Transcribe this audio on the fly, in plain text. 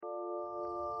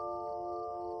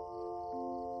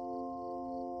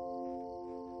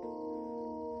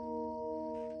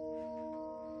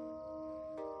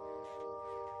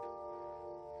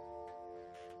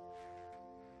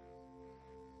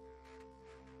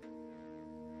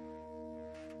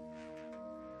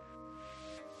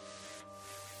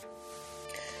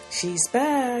She's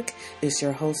back. It's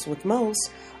your host with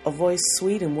most, a voice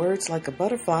sweet and words like a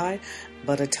butterfly,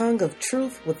 but a tongue of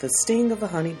truth with the sting of a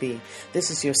honeybee. This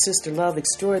is your sister love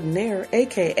extraordinaire,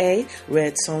 aka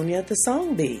Red Sonja the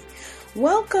Song Bee.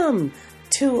 Welcome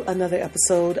to another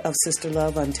episode of Sister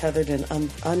Love Untethered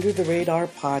and Under the Radar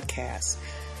podcast.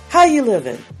 How you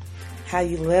living? How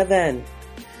you living?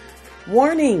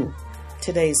 Warning!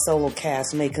 Today's solo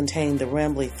cast may contain the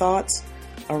rambly thoughts,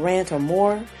 a rant or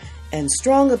more, and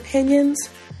strong opinions,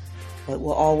 but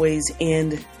will always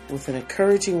end with an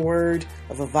encouraging word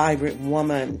of a vibrant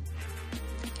woman.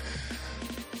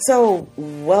 So,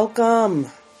 welcome.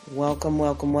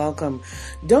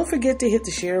 Don't forget to hit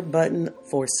the share button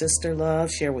for Sister Love.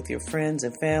 Share with your friends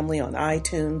and family on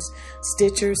iTunes,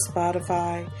 Stitcher,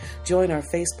 Spotify. Join our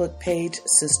Facebook page,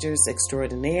 Sisters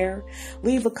Extraordinaire.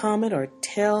 Leave a comment or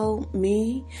tell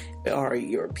me or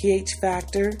your pH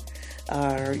factor,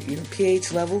 your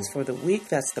pH levels for the week.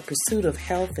 That's the pursuit of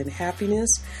health and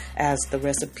happiness as the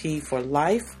recipe for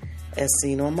life, as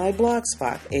seen on my blog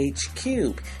spot,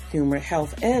 H-Cube, Humor,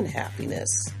 Health, and Happiness.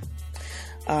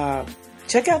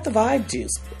 Check out the Vibe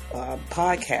Juice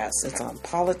podcast. It's on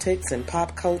politics and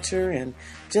pop culture and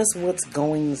just what's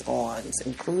going on,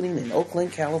 including in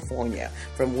Oakland, California,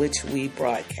 from which we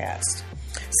broadcast.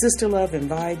 Sister Love and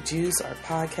Vibe Juice are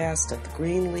podcasts of the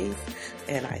Green Leaf,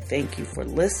 and I thank you for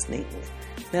listening.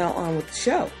 Now on with the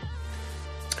show.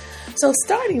 So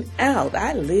starting out,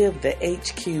 I live the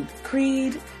H-Cube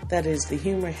Creed. That is the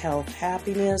humor, health,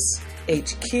 happiness,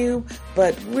 H-Cube.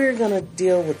 But we're going to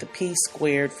deal with the P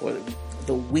squared for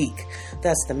the week.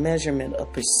 That's the measurement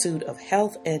of pursuit of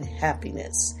health and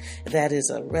happiness. That is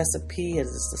a recipe. It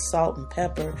is the salt and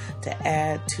pepper to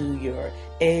add to your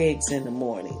eggs in the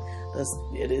morning.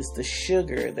 It is the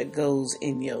sugar that goes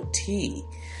in your tea.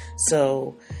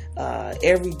 So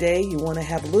every day you want to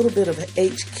have a little bit of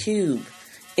H-Cube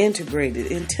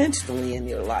integrated intentionally in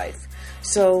your life.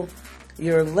 So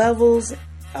your levels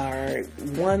are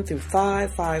 1 through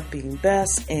 5, 5 being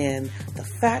best, and the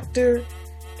factor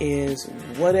is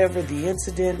whatever the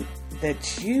incident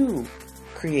that you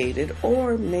created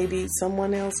or maybe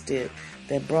someone else did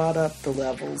that brought up the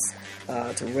levels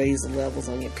to raise the levels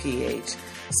on your pH.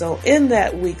 So in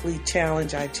that weekly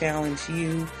challenge, I challenge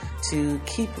you to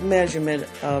keep a measurement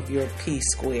of your P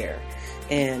square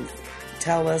and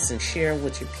tell us and share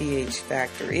what your pH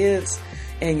factor is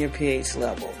and your pH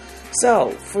level.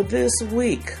 So for this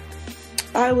week,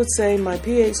 I would say my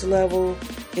pH level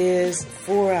is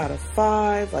 4 out of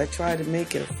 5. I try to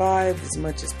make it a 5 as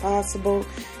much as possible,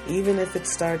 even if it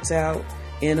starts out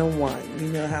in a 1. You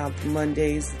know how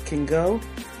Mondays can go.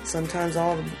 Sometimes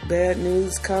all the bad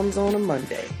news comes on a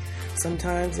Monday.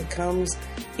 Sometimes it comes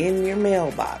in your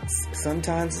mailbox.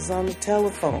 Sometimes it's on the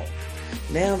telephone.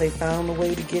 Now they found a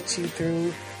way to get you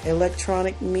through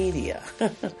electronic media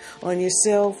on your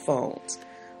cell phones.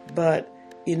 But,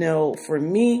 you know, for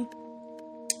me,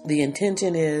 the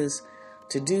intention is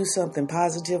to do something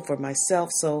positive for myself.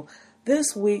 So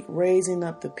this week, raising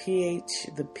up the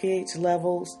pH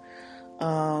levels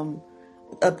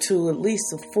up to at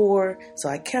least a 4. So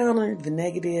I counter the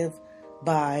negative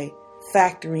by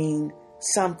factoring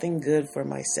something good for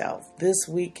myself. This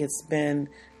week it's been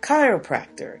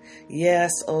chiropractor.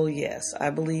 Yes, oh yes. I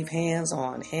believe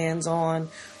hands-on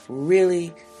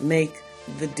really make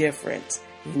the difference.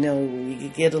 You know, you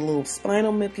get a little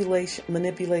spinal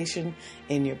manipulation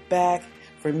in your back.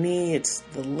 For me, it's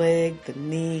the leg, the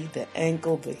knee, the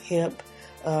ankle, the hip.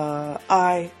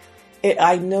 I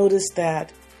noticed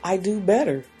that I do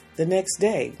better the next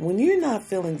day. When you're not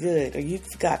feeling good or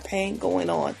you've got pain going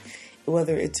on,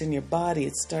 whether it's in your body,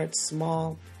 it starts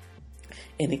small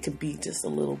and it could be just a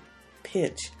little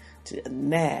pinch to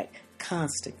nag.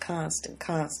 Constant,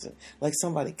 like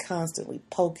somebody constantly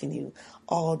poking you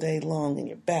all day long in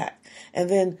your back. And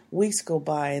then weeks go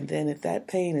by, and then if that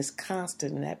pain is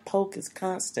constant and that poke is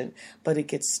constant, but it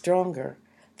gets stronger,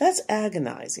 that's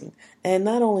agonizing. And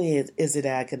not only is it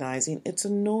agonizing, it's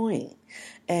annoying.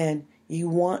 And you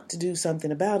want to do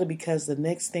something about it because the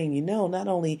next thing you know, not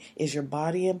only is your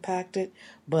body impacted,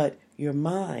 but your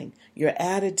mind, your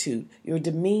attitude, your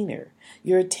demeanor,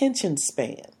 your attention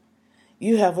span.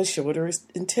 You have a shorter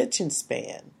attention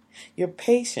span. Your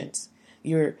patience,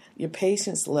 your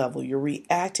patience level, you're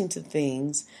reacting to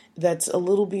things that's a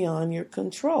little beyond your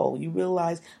control. You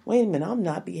realize, wait a minute, I'm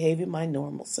not behaving my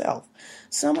normal self.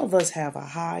 Some of us have a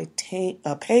high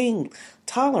pain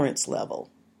tolerance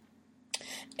level.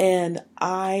 And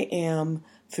I am,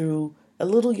 through a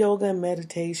little yoga and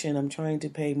meditation, I'm trying to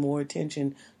pay more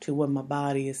attention to what my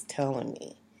body is telling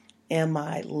me. Am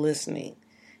I listening?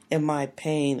 Am I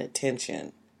paying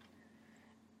attention?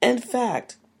 In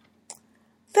fact,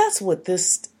 That's what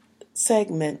this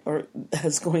segment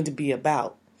is going to be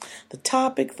about. The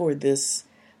topic for this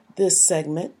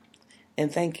segment,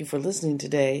 and thank you for listening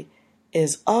today,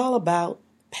 is all about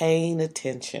paying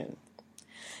attention.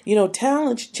 You know,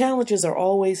 challenges are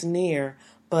always near,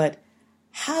 but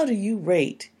how do you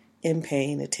rate in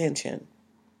paying attention?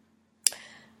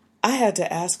 I had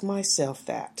to ask myself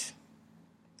that.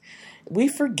 We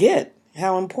forget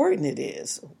how important it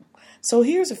is. So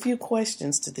here's a few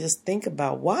questions to just think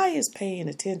about. Why is paying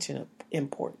attention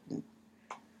important?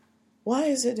 Why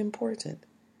is it important?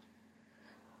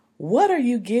 What are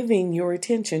you giving your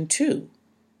attention to?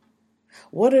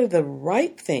 What are the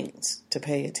right things to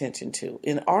pay attention to?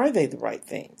 And are they the right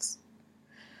things?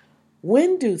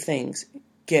 When do things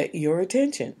get your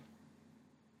attention?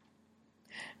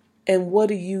 And what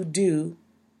do you do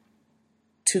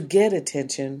to get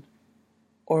attention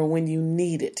or when you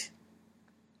need it?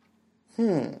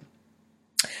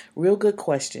 Real good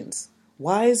questions.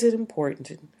 Why is it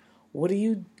important? What are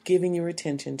you giving your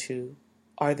attention to?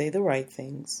 Are they the right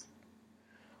things?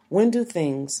 When do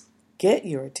things get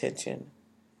your attention?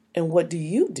 And what do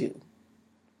you do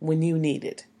when you need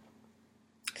it?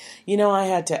 You know, I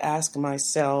had to ask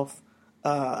myself,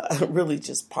 really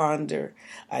just ponder.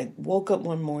 I woke up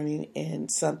one morning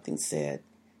and something said,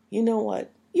 you know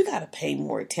what? You got to pay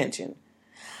more attention.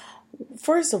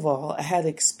 First of all, I had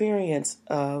experience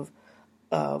of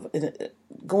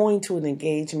going to an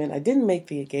engagement. I didn't make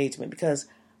the engagement because,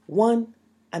 one,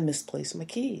 I misplaced my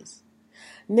keys.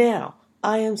 Now,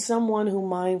 I am someone who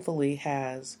mindfully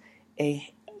has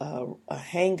a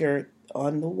hanger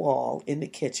on the wall in the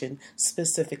kitchen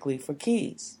specifically for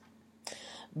keys.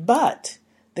 But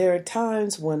there are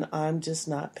times when I'm just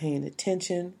not paying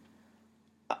attention.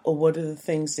 Or what are the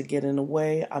things that get in the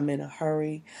way? I'm in a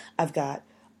hurry. I've got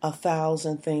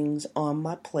 1,000 things on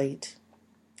my plate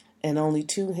and only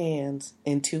 2 hands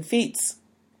and 2 feet.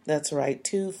 That's right,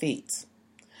 2 feet.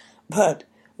 But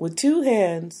with 2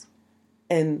 hands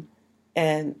and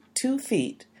 2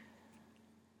 feet,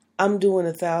 I'm doing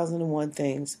 1,001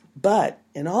 things. But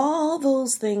in all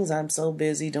those things I'm so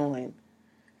busy doing,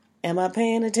 am I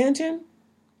paying attention?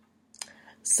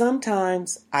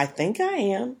 Sometimes I think I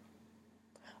am,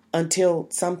 until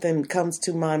something comes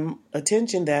to my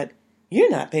attention that you're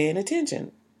not paying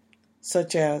attention,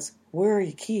 such as, where are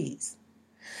your keys?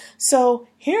 So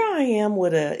here I am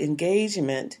with an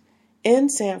engagement in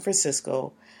San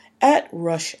Francisco at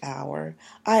rush hour.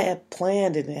 I had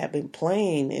planned and had been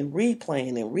playing and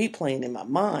replaying in my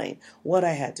mind what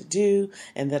I had to do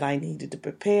and that I needed to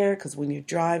prepare, because when you're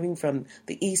driving from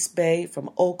the East Bay,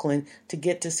 from Oakland, to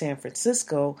get to San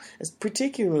Francisco,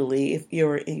 particularly if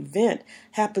your event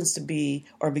happens to be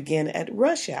or begin at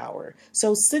rush hour,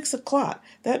 so 6 o'clock,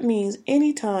 that means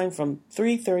any time from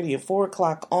 3:30 or 4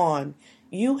 o'clock on,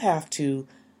 you have to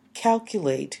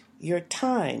calculate your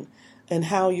time and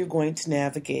how you're going to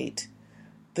navigate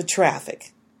the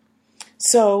traffic.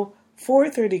 So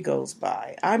 4:30 goes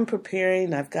by. I'm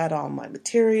preparing. I've got all my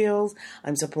materials.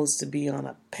 I'm supposed to be on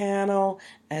a panel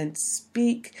and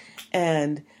speak.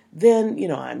 And then,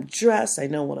 I'm dressed. I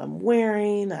know what I'm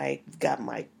wearing. I got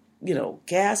my,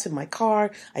 gas in my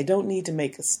car. I don't need to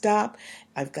make a stop.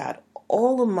 I've got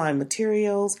all of my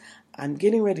materials. I'm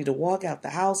getting ready to walk out the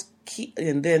house.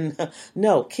 And then,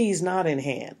 no, keys not in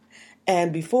hand.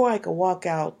 And before I could walk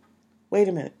out, wait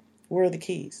a minute, where are the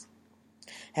keys?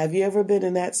 Have you ever been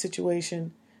in that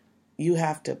situation? You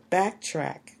have to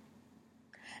backtrack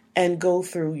and go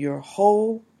through your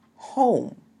whole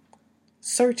home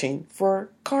searching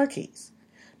for car keys,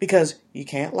 because you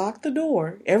can't lock the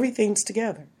door. Everything's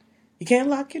together. You can't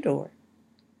lock your door.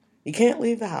 You can't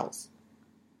leave the house.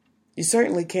 You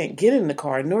certainly can't get in the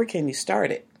car, nor can you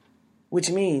start it,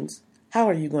 which means, how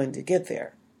are you going to get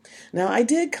there? Now, I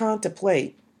did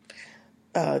contemplate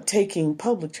taking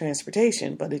public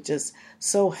transportation, but it just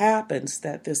so happens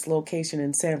that this location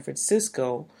in San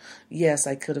Francisco, yes,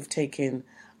 I could have taken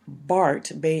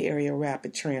BART, Bay Area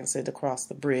Rapid Transit, across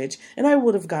the bridge, and I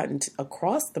would have gotten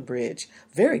across the bridge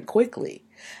very quickly.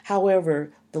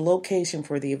 However, the location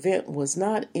for the event was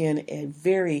not in a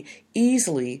very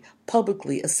easily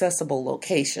publicly accessible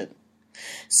location.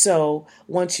 So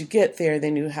once you get there,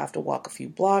 then you have to walk a few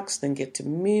blocks, then get to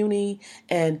Muni,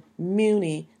 and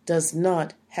Muni does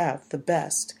not have the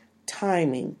best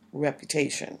timing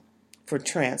reputation for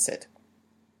transit.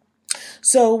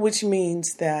 So, which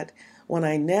means that when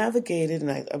I navigated and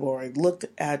I looked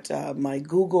at my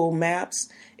Google Maps,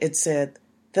 it said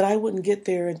that I wouldn't get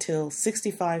there until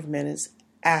 65 minutes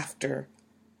after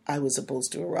I was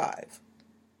supposed to arrive.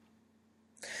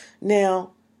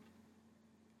 Now,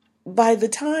 by the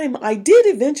time I did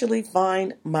eventually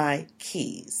find my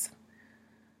keys,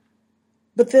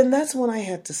 But then that's when I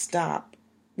had to stop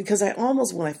because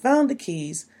when I found the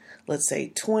keys, let's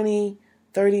say 20,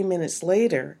 30 minutes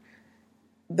later,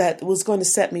 that was going to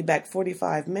set me back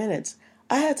 45 minutes,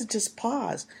 I had to just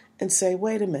pause and say,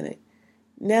 wait a minute.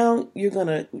 Now you're going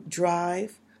to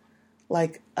drive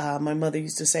like my mother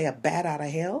used to say, a bat out of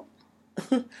hell,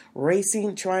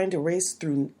 trying to race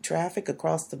through traffic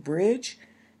across the bridge.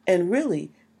 And really,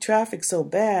 traffic's so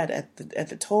bad at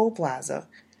the toll plaza,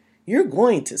 you're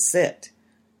going to sit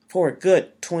for a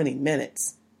good 20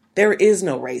 minutes. There is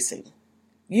no racing.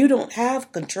 You don't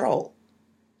have control.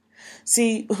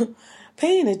 See,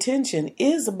 paying attention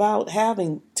is about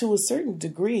having, to a certain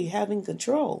degree, having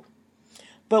control.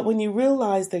 But when you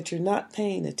realize that you're not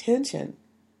paying attention,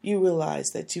 you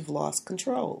realize that you've lost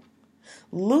control.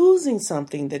 Losing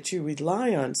something that you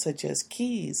rely on, such as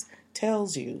keys,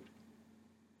 tells you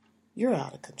you're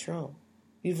out of control.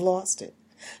 You've lost it.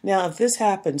 Now, if this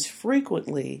happens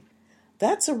frequently,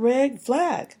 that's a red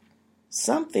flag.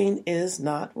 Something is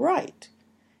not right.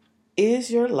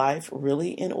 Is your life really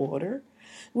in order?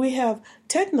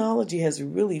 Technology has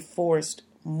really forced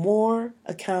more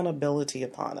accountability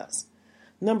upon us.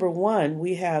 Number one,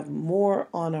 we have more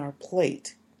on our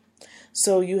plate.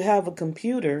 So you have a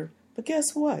computer, but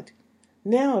guess what?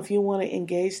 Now, if you want to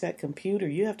engage that computer,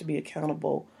 you have to be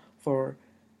accountable for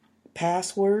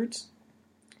passwords,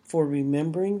 for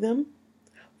remembering them,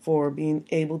 for being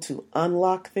able to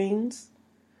unlock things,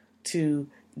 to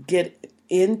get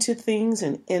into things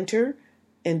and enter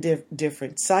in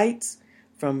different sites,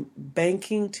 from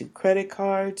banking to credit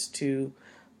cards to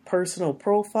personal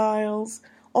profiles,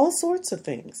 all sorts of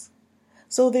things.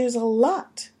 So there's a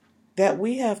lot that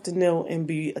we have to know and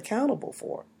be accountable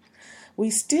for.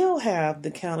 We still have the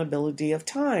accountability of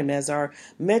time as our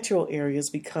metro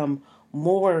areas become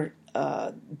more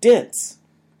dense,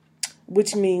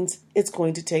 which means it's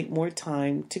going to take more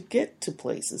time to get to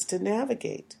places to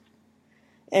navigate.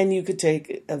 And you could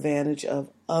take advantage of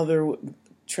other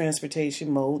transportation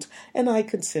modes, and I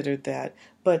considered that.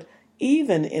 But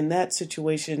even in that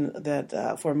situation,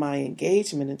 that for my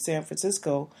engagement in San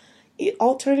Francisco,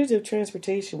 alternative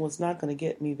transportation was not going to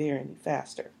get me there any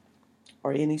faster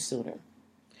or any sooner.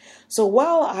 So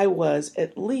while I was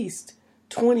at least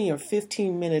 20 or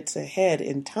 15 minutes ahead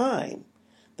in time,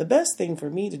 the best thing for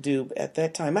me to do at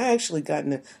that time, I actually got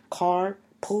in the car,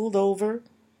 pulled over,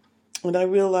 and I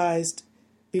realized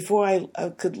before I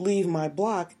could leave my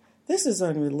block, this is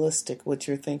unrealistic what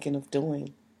you're thinking of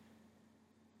doing.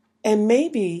 And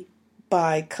maybe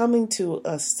by coming to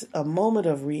a moment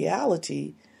of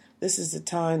reality, this is the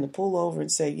time to pull over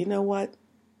and say, you know what?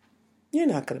 You're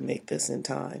not going to make this in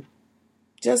time.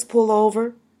 Just pull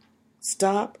over,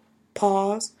 stop,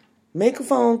 pause, make a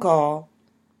phone call,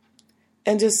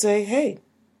 and just say, hey,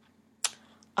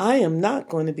 I am not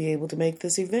going to be able to make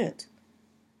this event.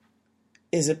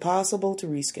 Is it possible to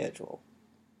reschedule?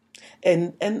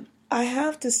 And I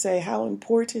have to say how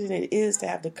important it is to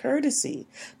have the courtesy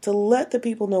to let the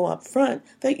people know up front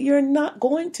that you're not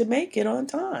going to make it on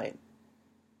time.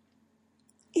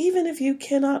 Even if you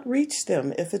cannot reach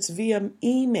them, if it's via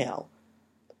email,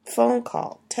 phone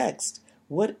call, text,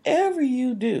 whatever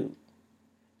you do,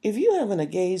 if you have an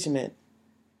engagement,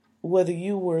 whether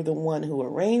you were the one who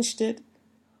arranged it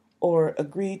or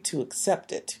agreed to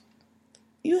accept it,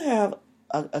 you have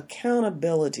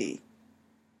accountability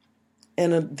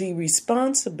and the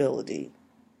responsibility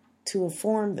to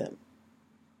inform them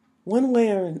one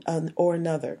way or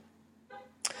another.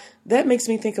 That makes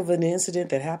me think of an incident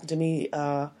that happened to me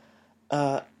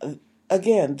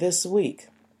again this week.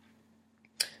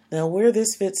 Now, where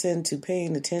this fits into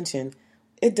paying attention,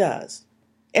 it does.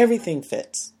 Everything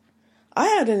fits. I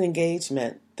had an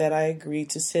engagement that I agreed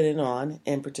to sit in on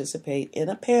and participate in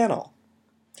a panel.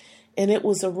 And it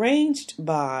was arranged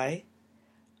by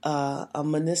a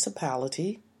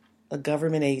municipality, a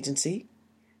government agency,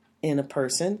 in a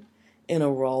person, in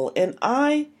a role. And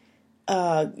I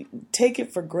take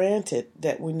it for granted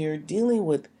that when you're dealing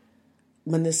with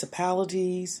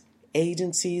municipalities,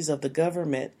 agencies of the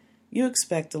government, you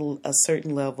expect a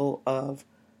certain level of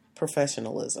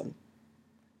professionalism.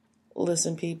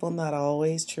 Listen, people, not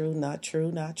always true, not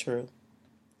true, not true.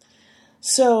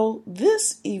 So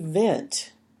this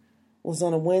event was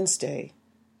on a Wednesday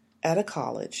at a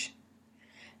college,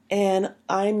 and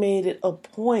I made it a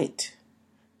point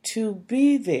to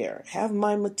be there, have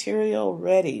my material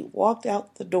ready, walked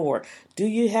out the door. Do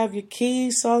you have your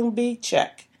keys, Song B?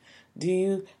 Check. Do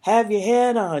you have your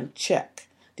head on? Check.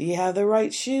 Do you have the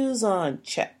right shoes on?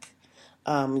 Check.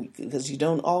 Because you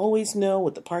don't always know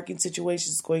what the parking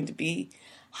situation is going to be,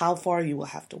 how far you will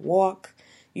have to walk.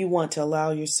 you want to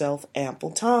allow yourself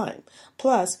ample time.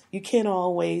 Plus, you can't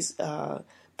always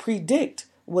predict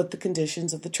what the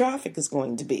conditions of the traffic is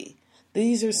going to be.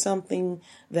 These are things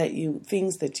that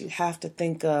you have to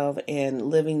think of, and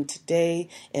living today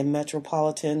in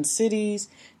metropolitan cities,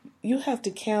 you have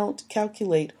to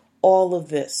calculate all of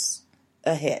this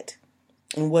ahead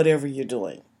in whatever you're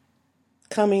doing,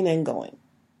 coming and going.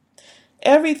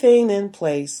 Everything in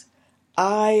place.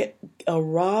 I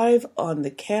arrive on the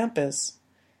campus,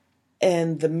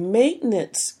 and the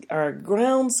maintenance, our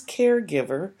grounds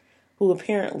caregiver, who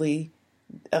apparently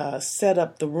set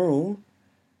up the room,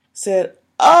 said,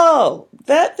 "Oh,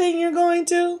 that thing you're going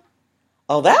to?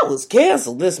 Oh, that was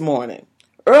canceled this morning,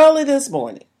 early this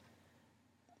morning."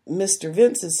 Mr.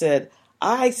 Vincent said,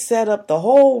 "I set up the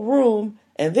whole room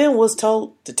and then was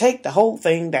told to take the whole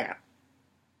thing down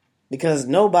because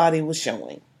nobody was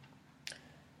showing."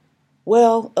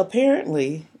 Well,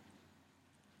 apparently,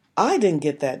 I didn't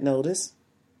get that notice.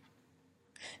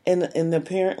 And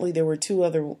apparently there were two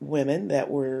other women that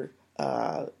were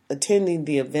attending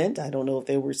the event. I don't know if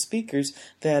they were speakers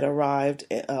that arrived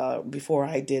before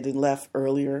I did and left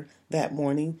earlier that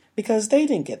morning because they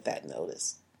didn't get that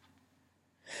notice.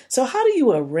 So how do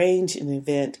you arrange an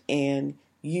event and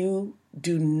you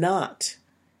do not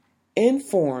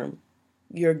inform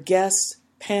your guests,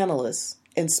 panelists,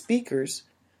 and speakers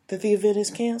that the event is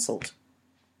canceled?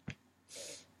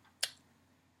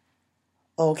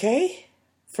 Okay,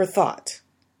 for thought.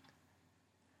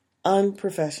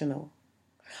 Unprofessional.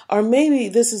 Or maybe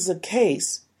this is a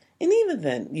case, and even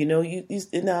then,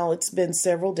 now it's been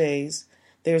several days,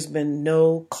 there's been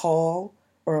no call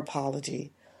or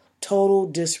apology, total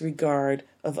disregard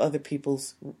of other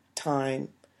people's time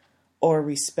or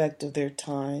respect of their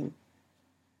time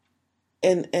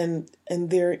and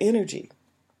their energy.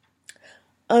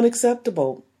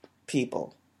 Unacceptable,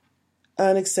 people.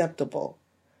 Unacceptable.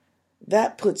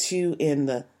 That puts you in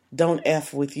the don't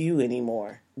F with you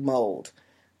anymore mode.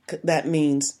 That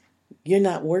means you're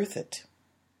not worth it.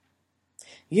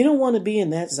 You don't want to be in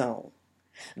that zone.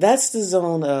 That's the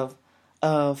zone of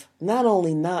not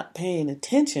only not paying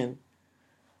attention,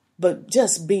 but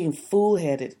just being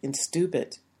fool-headed and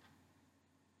stupid.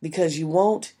 Because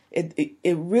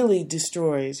it really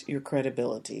destroys your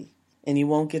credibility. And you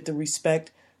won't get the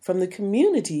respect from the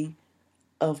community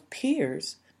of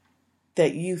peers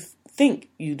that you think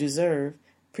you deserve,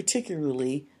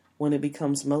 particularly when it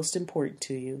becomes most important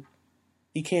to you.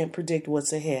 You can't predict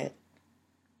what's ahead.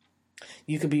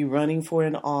 You could be running for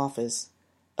an office,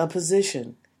 a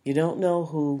position. You don't know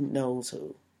who knows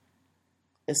who.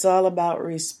 It's all about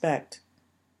respect.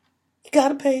 You got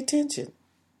to pay attention.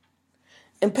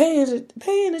 And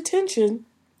paying attention,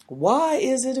 why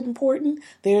is it important?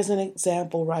 There's an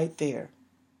example right there.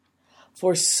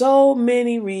 For so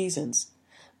many reasons,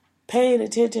 paying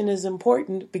attention is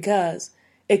important because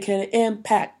it can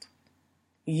impact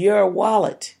your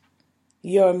wallet,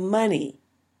 your money,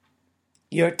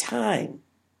 your time,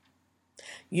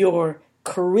 your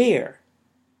career.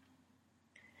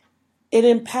 It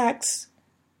impacts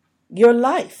your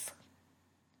life.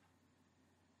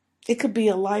 It could be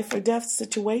a life or death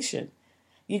situation.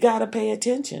 You got to pay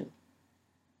attention.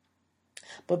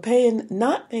 But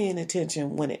not paying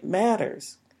attention when it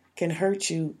matters can hurt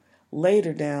you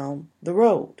later down the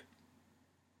road.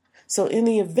 So in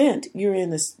the event you're in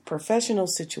this professional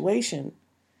situation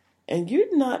and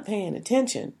you're not paying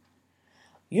attention,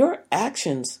 your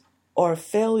actions or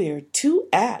failure to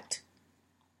act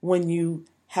when you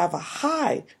have a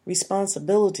high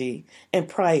responsibility and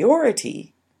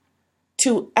priority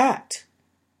to act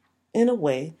in a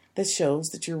way that shows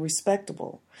that you're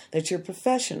respectable, that you're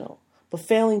professional, but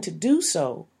failing to do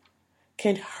so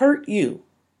can hurt you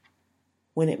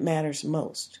when it matters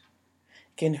most.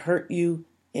 It can hurt you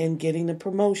in getting a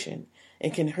promotion.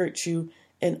 It can hurt you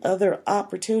in other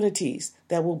opportunities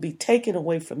that will be taken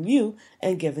away from you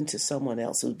and given to someone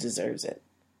else who deserves it.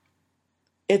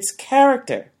 It's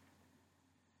character.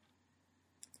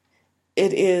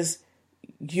 It is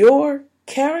your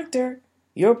character,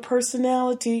 your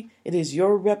personality. It is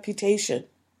your reputation.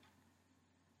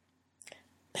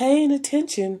 Paying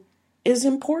attention is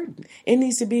important. It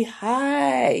needs to be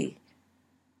high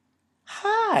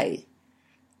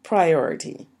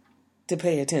priority to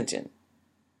pay attention.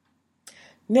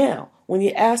 Now, when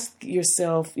you ask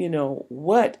yourself,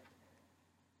 why,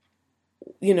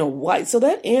 so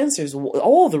that answers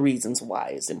all the reasons why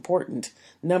it's important.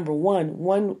 Number one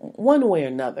way or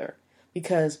another,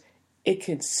 because it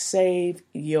can save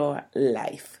your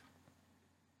life.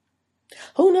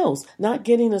 Who knows? Not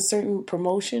getting a certain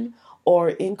promotion or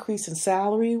increase in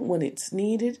salary when it's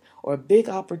needed or a big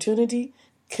opportunity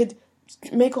could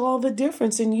make all the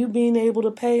difference in you being able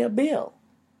to pay a bill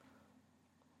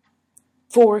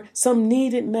for some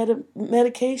needed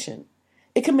medication.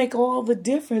 It can make all the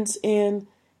difference in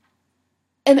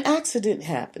an accident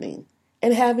happening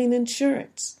and having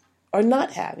insurance or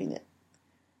not having it.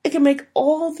 It can make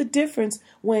all the difference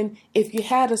when, if you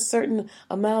had a certain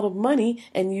amount of money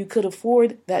and you could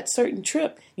afford that certain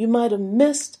trip, you might have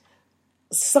missed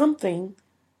something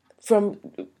from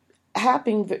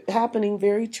happening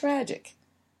very tragic.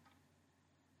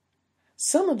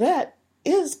 Some of that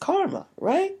is karma,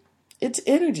 right? It's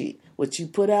energy. What you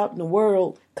put out in the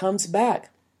world comes back.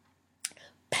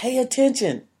 Pay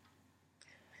attention.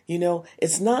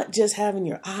 It's not just having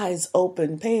your eyes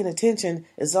open. Paying attention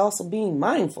is also being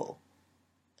mindful.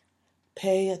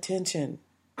 Pay attention.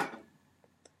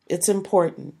 It's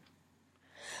important.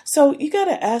 So you got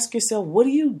to ask yourself, what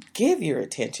do you give your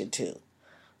attention to?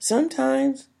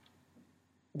 Sometimes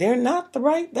they're not the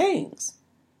right things.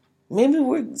 Maybe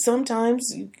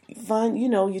sometimes you find,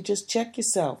 you just check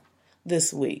yourself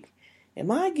this week. Am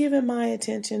I giving my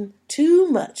attention too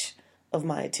much of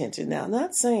my attention? Now, I'm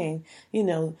not saying,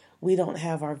 we don't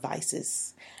have our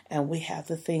vices and we have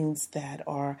the things that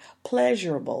are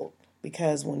pleasurable,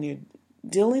 because when you're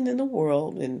dealing in the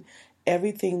world and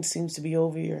everything seems to be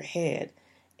over your head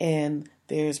and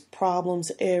there's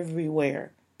problems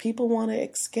everywhere, people want to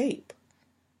escape.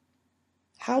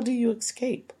 How do you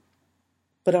escape?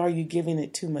 But are you giving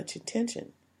it too much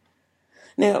attention?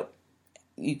 Now,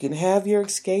 you can have your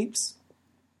escapes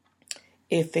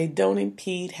if they don't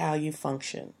impede how you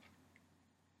function.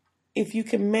 If you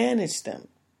can manage them.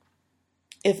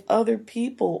 If other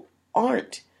people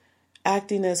aren't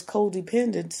acting as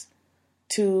codependents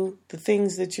to the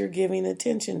things that you're giving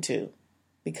attention to,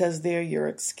 because they're your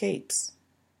escapes.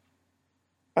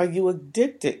 Are you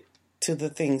addicted to the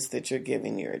things that you're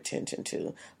giving your attention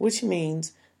to? Which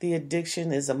means the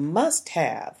addiction is a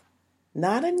must-have,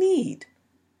 not a need,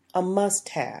 a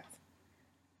must-have,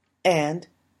 and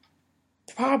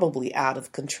probably out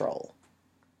of control.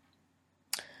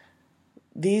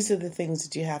 These are the things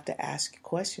that you have to ask a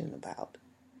question about.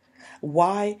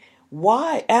 Why?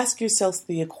 Ask yourself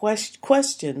the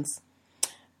questions.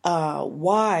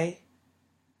 Why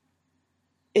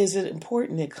is it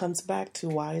important? It comes back to,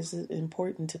 why is it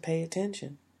important to pay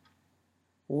attention?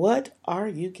 What are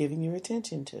you giving your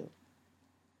attention to?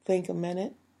 Think a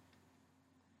minute.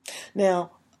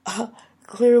 Now,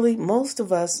 clearly, most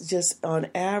of us, just on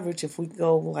average, if we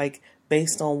go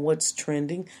based on what's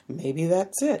trending, maybe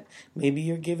that's it. Maybe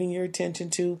you're giving your attention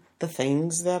to the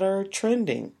things that are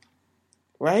trending,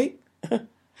 right?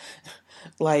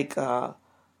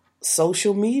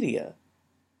 Social media.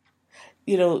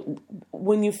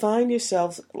 When you find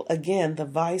yourself, again, the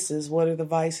vices, what are the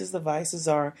vices? The vices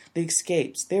are the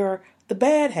escapes. There are the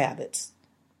bad habits.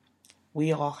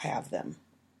 We all have them.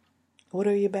 What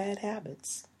are your bad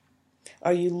habits?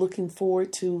 Are you looking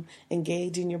forward to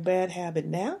engaging your bad habit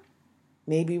now?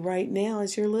 Maybe right now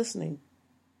as you're listening.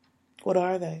 What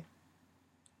are they?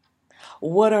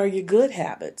 What are your good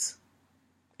habits?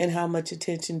 And how much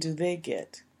attention do they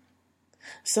get?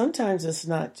 Sometimes it's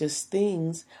not just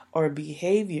things or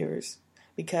behaviors,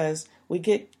 because we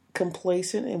get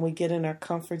complacent and we get in our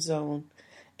comfort zone,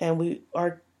 and we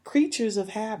are creatures of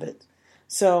habit.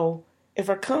 So if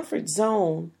our comfort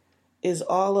zone is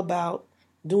all about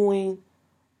doing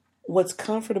what's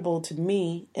comfortable to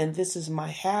me, and this is my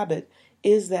habit,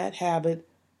 is that habit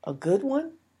a good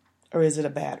one or is it a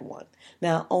bad one?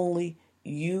 Now, only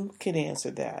you can answer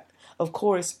that. Of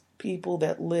course, people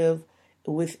that live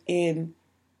within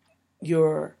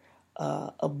your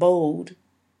abode,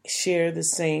 share the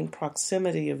same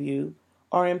proximity of you,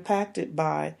 are impacted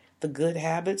by the good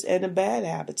habits and the bad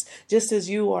habits, just as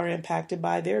you are impacted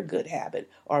by their good habit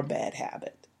or bad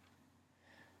habit.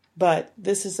 But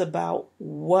this is about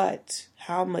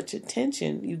how much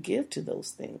attention you give to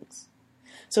those things.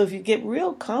 So if you get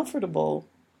real comfortable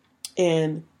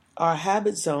in our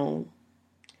habit zone,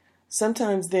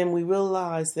 sometimes then we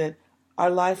realize that our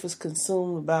life is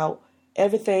consumed about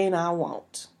everything I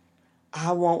want.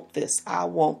 I want this. I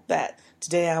want that.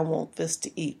 Today I want this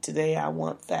to eat. Today I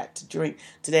want that to drink.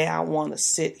 Today I want to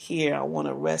sit here. I want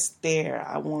to rest there.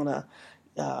 I want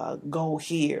to go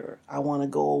here. I want to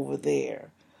go over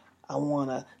there. I want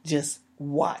to just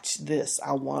watch this.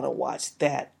 I want to watch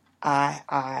that.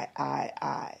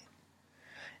 I.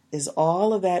 Is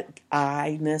all of that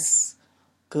I-ness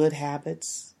good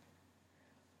habits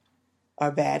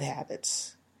or bad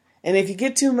habits? And if you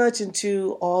get too much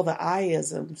into all the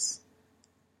I-isms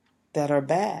that are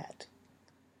bad,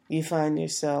 you find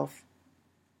yourself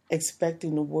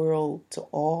expecting the world to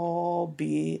all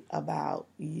be about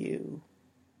you.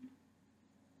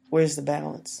 Where's the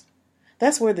balance?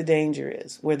 That's where the danger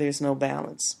is, where there's no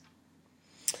balance.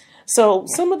 So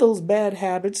some of those bad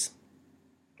habits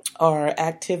are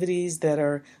activities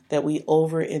that we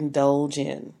overindulge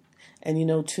in.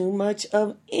 And too much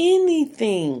of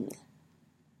anything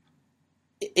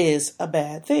is a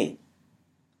bad thing.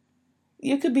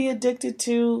 You could be addicted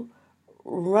to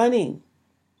running.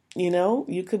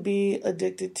 You could be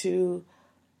addicted to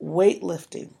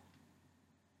weightlifting.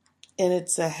 And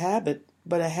it's a habit,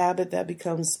 but a habit that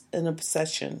becomes an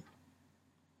obsession,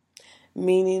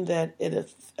 meaning that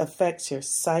it affects your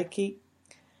psyche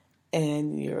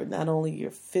and not only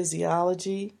your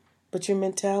physiology, but your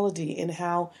mentality and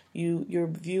how your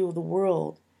view of the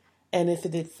world. And if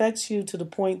it affects you to the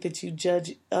point that you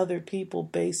judge other people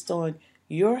based on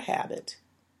your habit,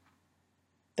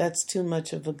 that's too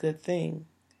much of a good thing.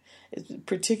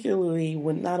 Particularly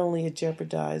when not only it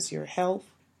jeopardizes your health,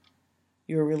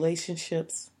 your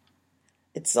relationships.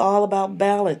 It's all about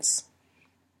balance.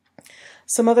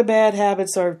 Some other bad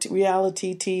habits are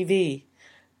reality TV.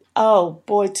 Oh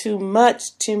boy, too much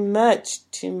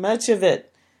of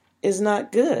it is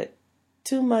not good.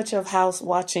 Too much of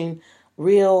watching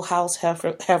real house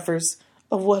heifers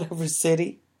of whatever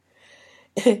city.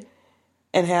 And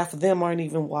half of them aren't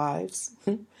even wives.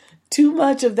 Too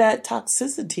much of that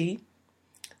toxicity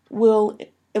will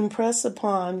impress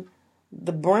upon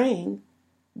the brain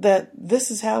that this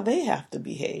is how they have to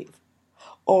behave,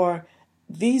 or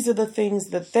these are the things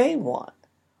that they want,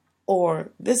 or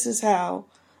this is how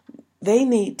they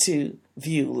need to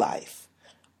view life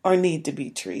or need to be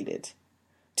treated.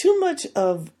 Too much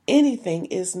of anything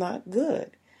is not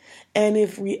good. And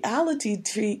if reality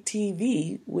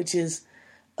TV, which is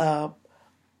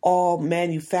all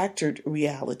manufactured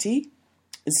reality,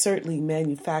 is certainly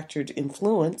manufactured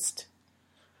influenced,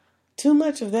 too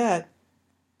much of that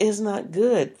is not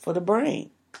good for the brain.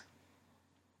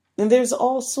 And there's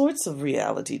all sorts of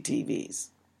reality TVs.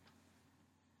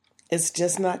 It's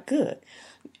just not good.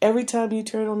 Every time you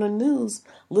turn on the news,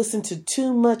 listen to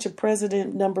too much of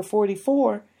President number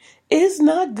 44 is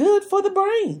not good for the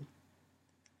brain.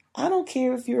 I don't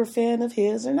care if you're a fan of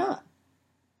his or not.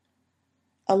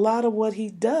 A lot of what he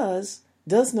does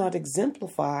not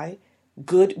exemplify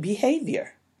good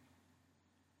behavior.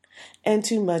 And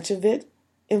too much of it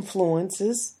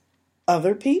influences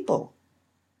other people.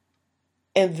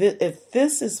 And if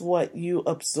this is what you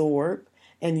absorb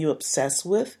and you obsess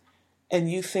with, and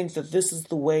you think that this is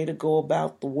the way to go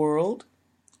about the world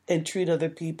and treat other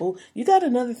people, you got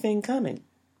another thing coming.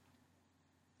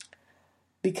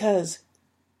 Because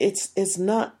it's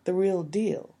not the real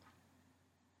deal.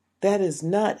 That is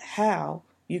not how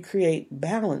you create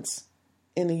balance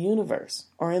in the universe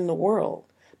or in the world,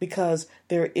 because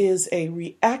there is a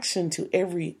reaction to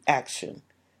every action,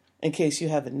 in case you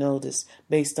haven't noticed,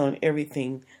 based on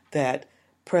everything that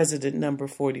President number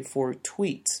 44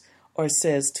 tweets or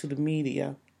says to the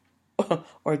media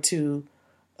or to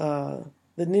the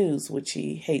news, which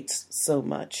he hates so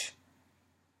much,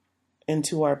 and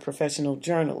to our professional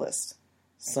journalists.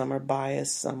 Some are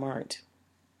biased, some aren't.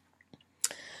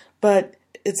 But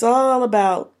it's all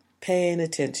about paying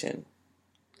attention.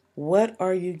 What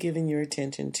are you giving your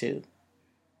attention to?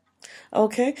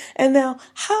 Okay, and now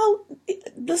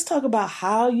let's talk about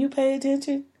how you pay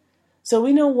attention. So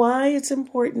we know why it's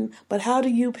important, but how do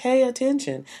you pay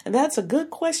attention? And that's a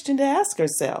good question to ask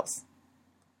ourselves.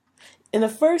 And the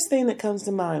first thing that comes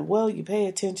to mind, well, you pay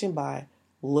attention by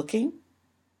looking,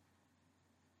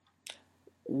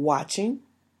 watching,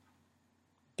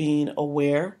 being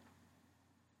aware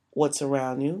what's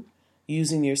around you,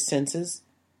 using your senses,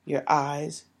 your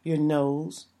eyes, your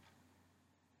nose,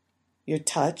 your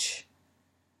touch,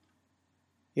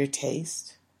 your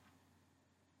taste,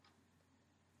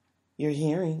 your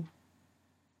hearing,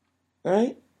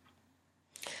 right?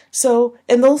 So,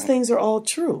 and those things are all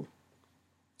true.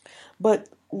 But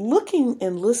looking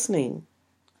and listening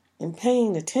and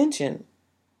paying attention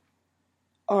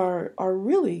are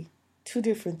really two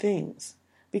different things.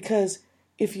 Because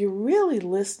if you're really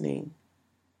listening,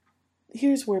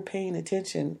 here's where paying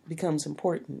attention becomes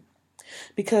important.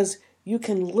 Because you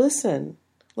can listen.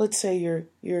 Let's say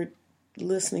you're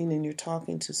listening and you're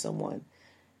talking to someone.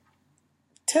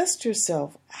 Test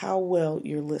yourself how well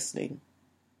you're listening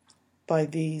by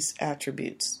these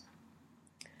attributes.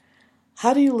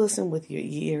 How do you listen with your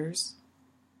ears?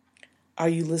 Are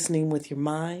you listening with your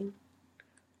mind?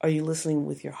 Are you listening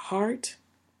with your heart?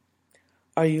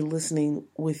 Are you listening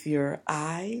with your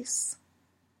eyes?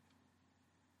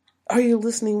 Are you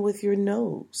listening with your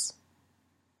nose?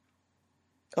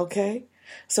 Okay?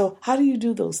 So how do you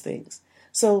do those things?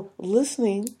 So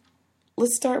listening,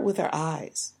 let's start with our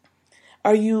eyes.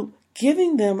 Are you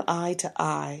giving them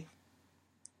eye-to-eye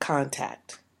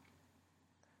contact.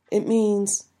 It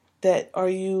means that are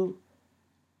you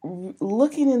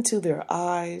looking into their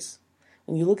eyes?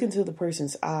 When you look into the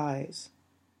person's eyes,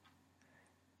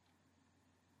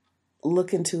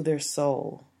 look into their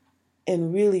soul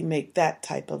and really make that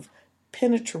type of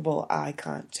penetrable eye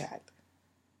contact,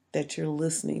 that you're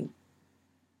listening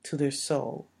to their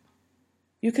soul.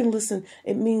 You can listen.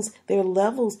 It means there are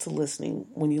levels to listening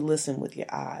when you listen with your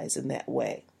eyes in that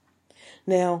way.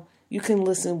 Now, you can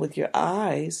listen with your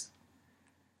eyes,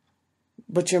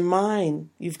 but your mind,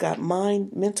 you've got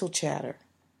mental chatter.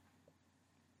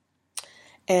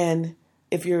 And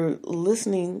if you're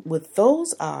listening with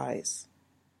those eyes,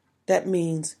 that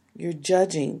means you're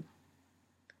judging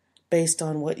based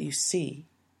on what you see,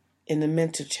 and the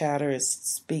mental chatter is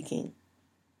speaking.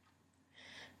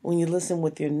 When you listen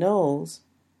with your nose,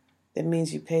 that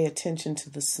means you pay attention to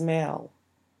the smell.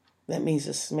 That means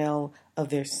the smell of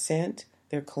their scent,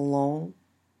 their cologne,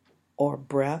 or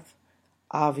breath,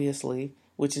 obviously,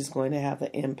 which is going to have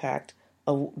an impact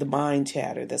of the mind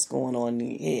chatter that's going on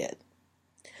in your head.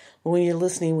 When you're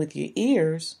listening with your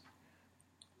ears,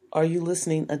 are you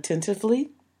listening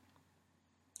attentively?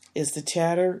 Is the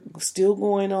chatter still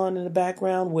going on in the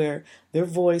background where their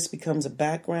voice becomes a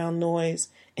background noise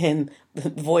and the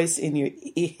voice in your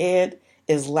head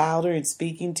is louder and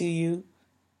speaking to you?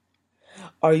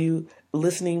 Are you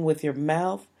listening with your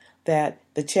mouth that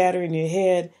the chatter in your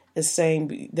head is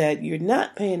saying that you're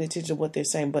not paying attention to what they're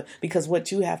saying, but because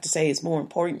what you have to say is more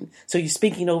important, so you're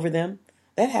speaking over them?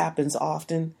 That happens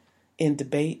often in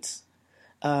debates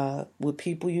with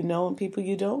people you know and people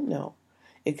you don't know.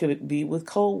 It could be with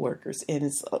co-workers, and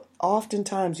it's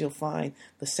oftentimes you'll find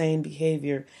the same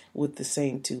behavior with the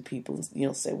same two people.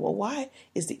 You'll say, well, why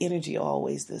is the energy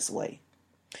always this way?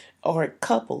 Or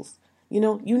couples,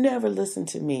 you never listen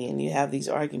to me, and you have these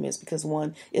arguments because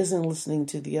one isn't listening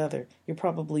to the other. You're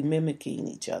probably mimicking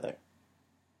each other,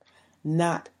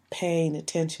 not paying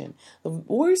attention. The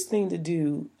worst thing to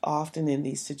do often in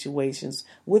these situations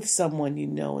with someone you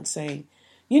know and saying,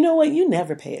 you know what, you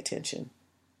never pay attention.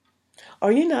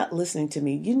 Or you're not listening to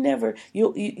me.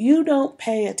 You don't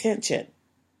pay attention.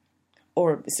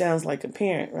 Or it sounds like a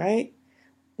parent, right?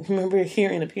 Remember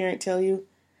hearing a parent tell you,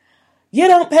 you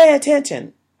don't pay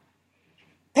attention.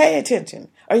 Pay attention.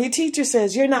 Or your teacher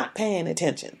says you're not paying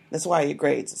attention. That's why your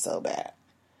grades are so bad.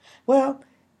 Well,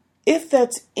 if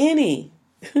that's any,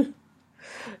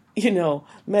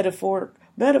 metaphor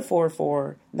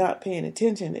for not paying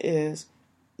attention is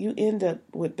you end up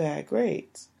with bad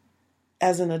grades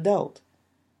as an adult.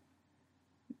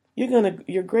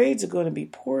 Your grades are going to be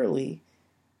poorly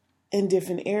in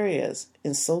different areas,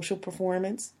 in social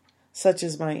performance, such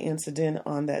as my incident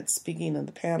on that speaking on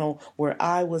the panel where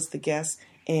I was the guest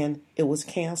and it was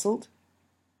canceled.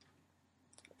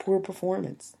 Poor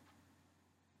performance.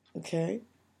 Okay?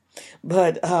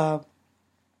 But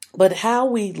how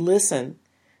we listen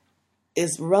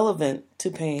is relevant to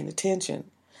paying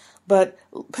attention. But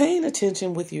paying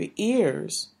attention with your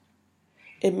ears,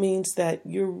 it means that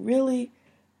you're really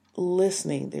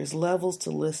listening. There's levels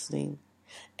to listening.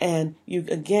 And you,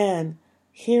 again,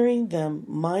 hearing them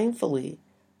mindfully,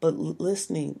 but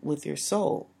listening with your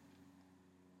soul.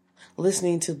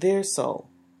 Listening to their soul.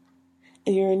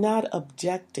 And you're not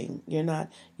objecting. You're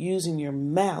not using your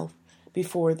mouth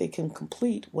before they can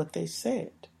complete what they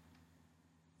said.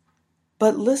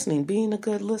 But listening, being a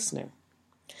good listener.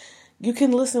 You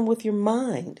can listen with your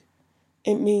mind.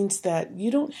 It means that you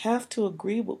don't have to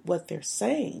agree with what they're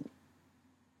saying,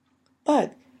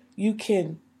 but you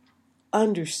can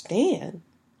understand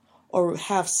or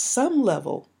have some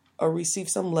level or receive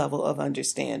some level of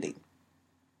understanding.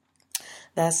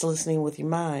 That's listening with your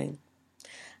mind.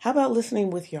 How about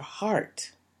listening with your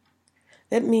heart?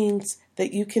 That means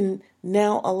that you can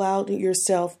now allow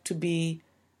yourself to be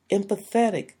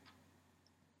empathetic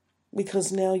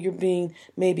because now you're being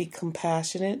maybe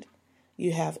compassionate.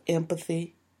 You have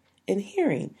empathy and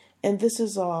hearing. And this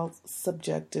is all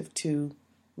subjective to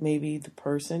maybe the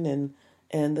person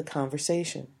and the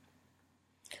conversation.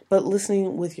 But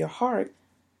listening with your heart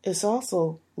is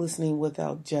also listening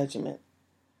without judgment.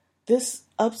 This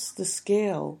ups the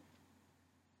scale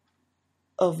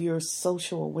of your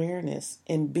social awareness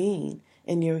and being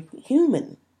and your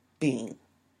human being.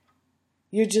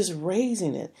 You're just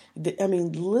raising it.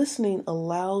 Listening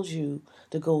allows you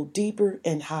to go deeper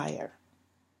and higher.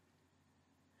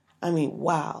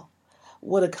 Wow,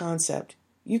 what a concept.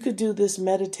 You could do this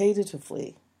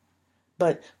meditatively.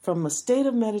 But from a state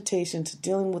of meditation to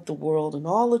dealing with the world and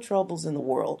all the troubles in the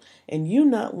world, and you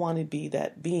not want to be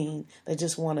that being that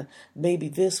just want to maybe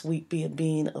this week be a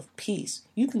being of peace,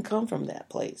 you can come from that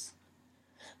place.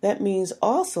 That means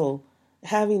also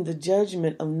having the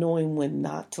judgment of knowing when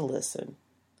not to listen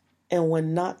and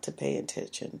when not to pay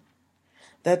attention.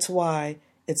 That's why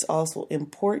it's also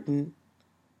important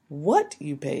what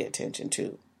you pay attention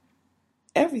to.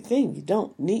 Everything you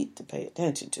don't need to pay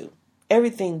attention to.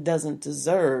 Everything doesn't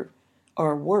deserve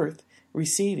or worth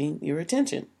receiving your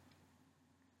attention.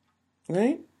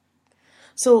 Right?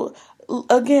 So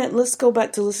again, let's go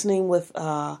back to listening with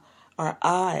our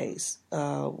eyes.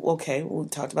 Okay, we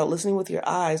talked about listening with your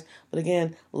eyes, but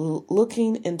again,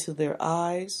 looking into their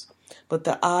eyes, but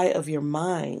the eye of your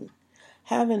mind.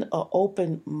 Having an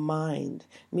open mind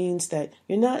means that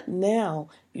you're not now,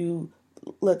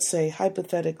 let's say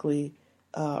hypothetically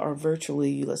or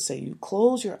virtually, let's say you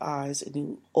close your eyes and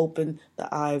you open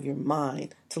the eye of your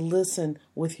mind to listen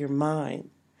with your mind.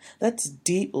 That's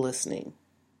deep listening.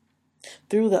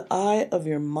 Through the eye of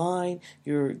your mind,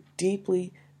 you're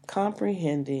deeply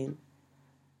comprehending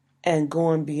and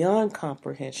going beyond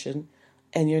comprehension,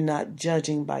 and you're not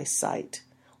judging by sight.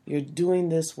 You're doing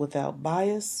this without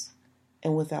bias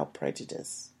and without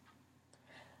prejudice.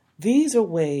 These are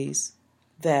ways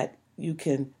that you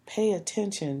can pay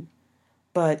attention,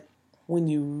 but when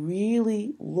you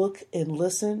really look and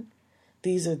listen,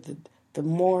 these are the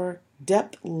more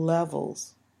depth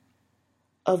levels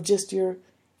of just your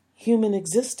human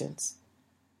existence.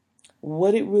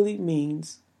 What it really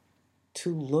means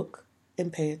to look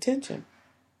and pay attention,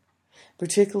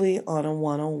 particularly on a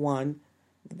one-on-one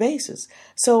basis.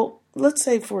 So let's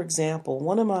say, for example,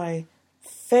 one of my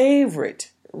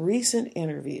favorite recent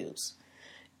interviews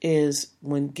is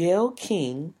when Gayle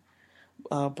King,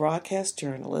 a broadcast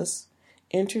journalist,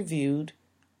 interviewed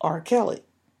R. Kelly.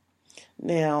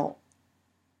 Now,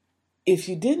 if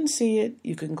you didn't see it,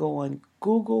 you can go on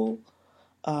Google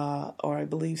or I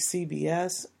believe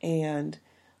CBS, and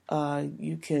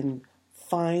you can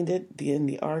find it in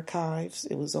the archives.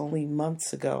 It was only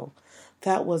months ago.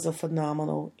 That was a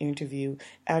phenomenal interview.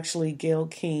 Actually, Gayle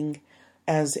King,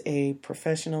 as a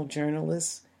professional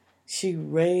journalist, she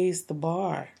raised the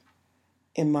bar,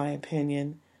 in my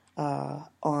opinion,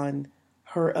 on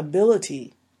her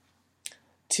ability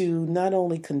to not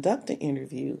only conduct an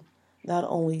interview, not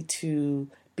only to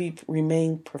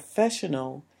remain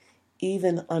professional,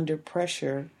 even under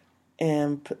pressure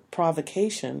and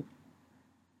provocation,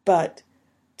 but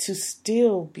to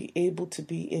still be able to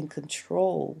be in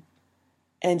control.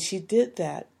 And she did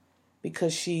that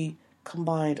because she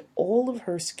combined all of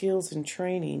her skills and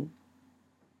training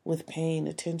with paying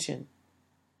attention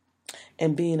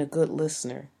and being a good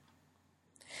listener.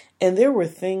 And there were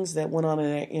things that went on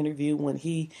in that interview when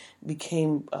she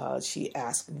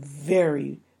asked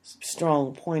very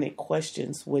strong, pointed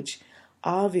questions, which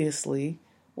obviously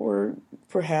were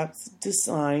perhaps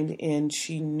designed, and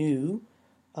she knew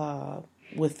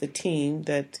with the team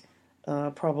that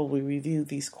probably reviewed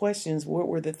these questions, what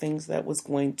were the things that was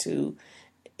going to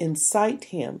incite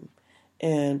him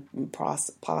and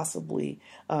possibly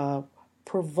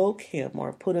provoke him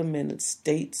or put him in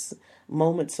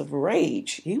moments of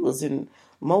rage. He was in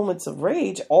moments of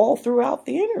rage all throughout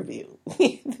the interview.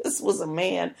 This was a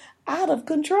man out of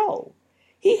control.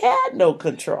 He had no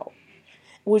control,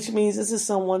 which means this is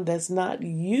someone that's not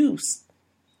used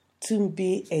to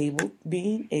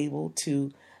being able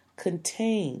to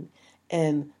contain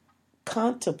and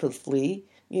contemplatively,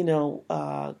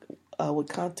 with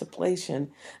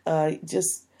contemplation,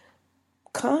 just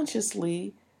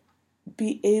consciously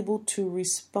be able to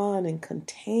respond and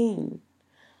contain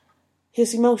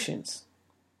his emotions.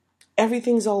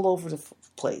 Everything's all over the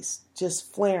place,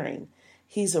 just flaring.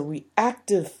 He's a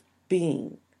reactive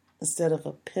being instead of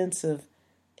a pensive,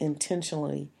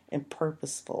 intentionally and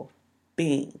purposeful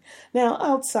being. Now,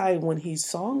 outside when he's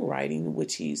songwriting,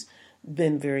 which he's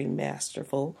been very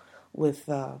masterful with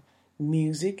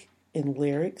music and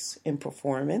lyrics and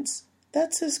performance,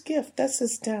 that's his gift, that's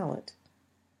his talent.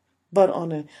 But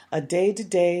on a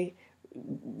day-to-day,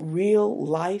 real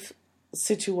life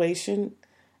situation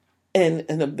and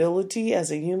an ability as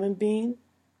a human being,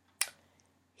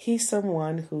 he's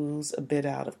someone who's a bit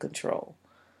out of control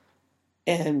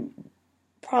and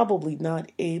probably not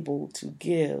able to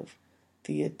give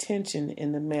the attention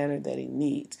in the manner that he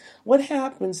needs. What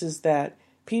happens is that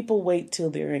people wait till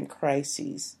they're in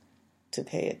crises to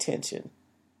pay attention.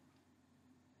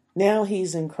 Now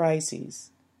he's in crises.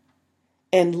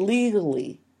 And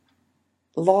legally,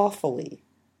 lawfully,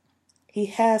 he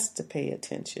has to pay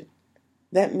attention.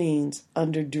 That means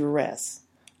under duress,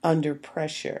 under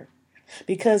pressure,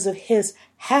 because of his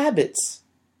habits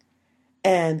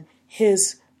and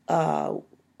his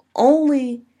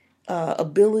only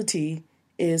ability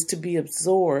is to be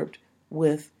absorbed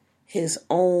with his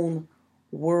own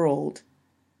world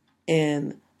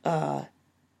in,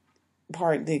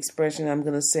 pardon the expression, I'm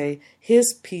going to say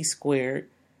his P squared,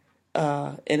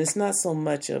 and it's not so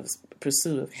much of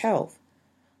pursuit of health,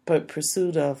 but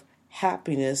pursuit of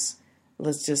happiness.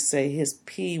 Let's just say his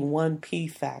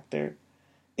P1P factor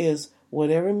is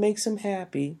whatever makes him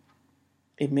happy.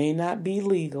 It may not be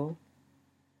legal,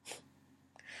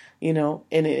 and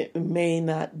it may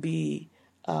not be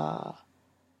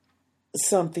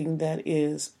something that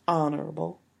is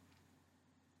honorable.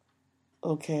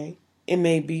 Okay? It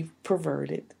may be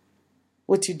perverted.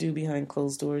 What you do behind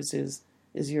closed doors is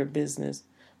your business.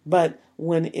 But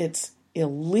when it's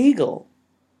illegal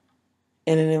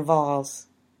and it involves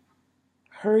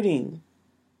hurting,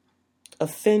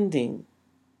 offending,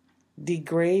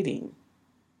 degrading,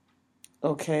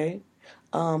 okay,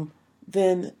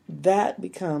 then that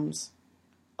becomes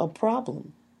a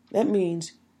problem. That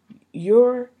means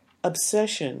your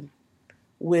obsession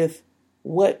with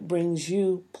what brings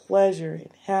you pleasure and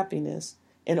happiness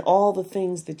and all the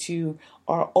things that you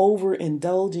are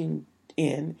overindulging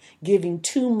in, giving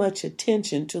too much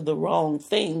attention to the wrong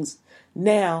things,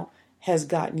 now has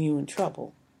gotten you in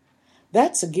trouble.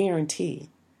 That's a guarantee.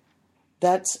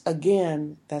 That's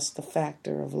the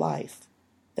factor of life.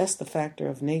 That's the factor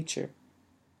of nature.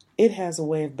 It has a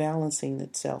way of balancing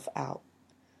itself out.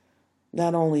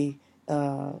 Not only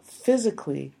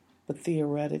physically, but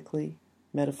theoretically,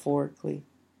 metaphorically,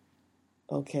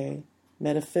 okay,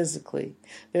 metaphysically.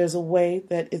 There's a way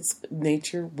that its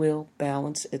nature will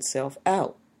balance itself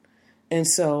out. And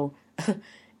so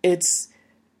it's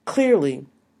clearly,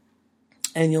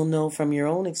 and you'll know from your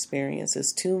own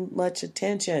experiences, too much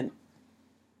attention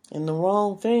in the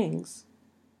wrong things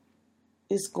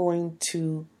is going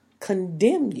to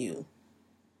condemn you.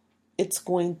 It's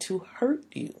going to hurt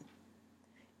you,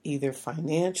 either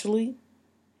financially,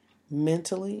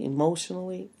 mentally,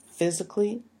 emotionally,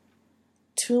 physically.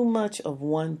 Too much of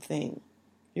one thing,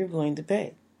 you're going to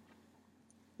pay,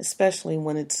 especially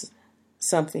when it's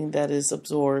something that is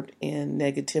absorbed in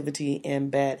negativity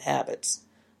and bad habits.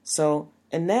 So,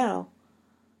 and now,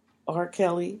 R.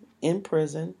 Kelly in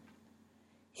prison,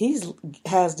 he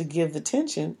has to give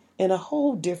attention in a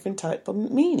whole different type of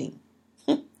meaning.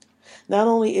 Not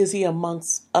only is he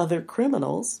amongst other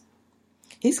criminals,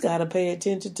 he's got to pay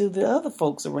attention to the other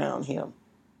folks around him.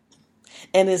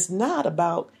 And it's not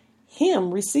about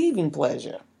him receiving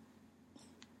pleasure.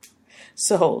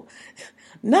 So,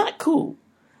 not cool.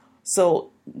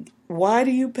 So, why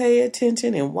do you pay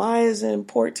attention and why is it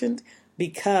important?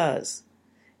 Because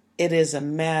it is a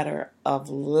matter of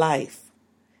life.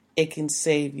 It can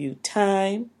save you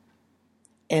time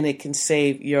and it can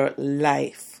save your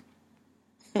life.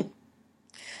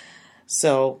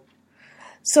 So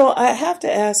I have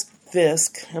to ask this.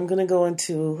 I'm going to go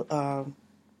into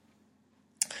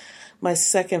my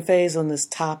second phase on this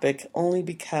topic only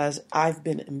because I've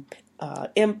been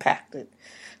impacted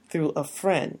through a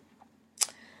friend.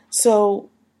 So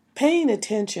paying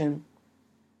attention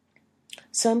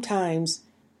sometimes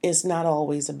is not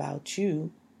always about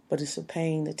you, but it's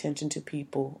paying attention to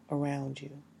people around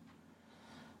you.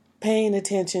 Paying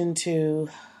attention to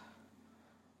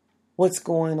what's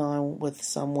going on with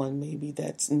someone maybe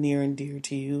that's near and dear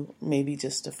to you, maybe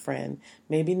just a friend,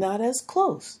 maybe not as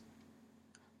close.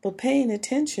 But paying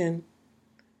attention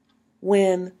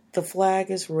when the flag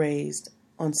is raised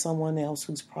on someone else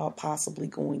who's possibly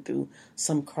going through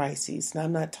some crises. Now,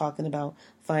 I'm not talking about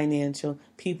financial.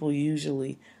 People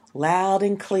usually loud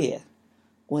and clear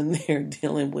when they're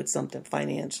dealing with something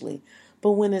financially.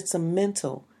 But when it's a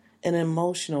mental and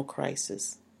emotional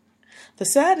crisis. The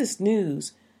saddest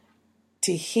news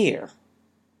to hear,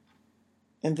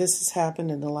 and this has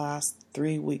happened in the last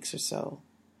 3 weeks or so,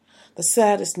 the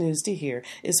saddest news to hear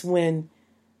is when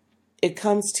it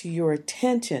comes to your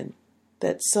attention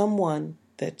that someone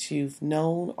that you've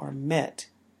known or met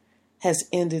has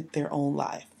ended their own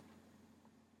life.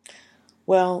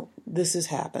 Well, this has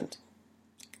happened.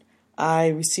 I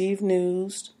received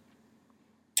news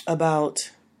about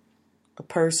a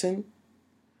person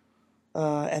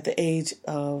at the age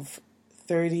of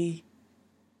 37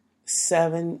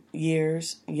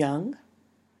 years young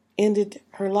ended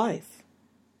her life.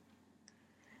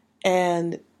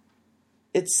 And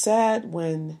it's sad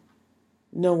when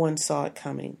no one saw it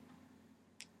coming.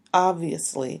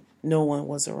 Obviously, no one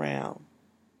was around.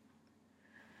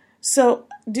 So,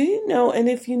 do you know, and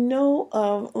if you know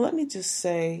of, let me just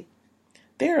say,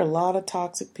 there are a lot of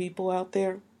toxic people out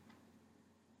there.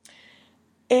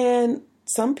 And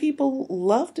some people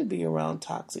love to be around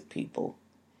toxic people,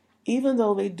 even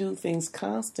though they do things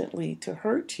constantly to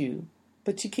hurt you,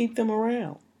 but you keep them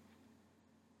around.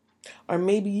 Or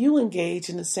maybe you engage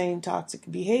in the same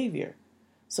toxic behavior.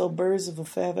 So birds of a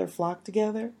feather flock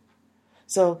together.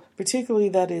 So particularly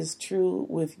that is true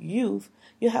with youth.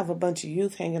 You have a bunch of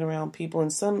youth hanging around people,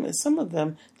 and some of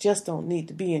them just don't need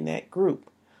to be in that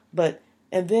group.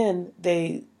 And then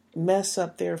they mess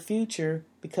up their future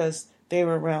because they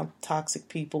were around toxic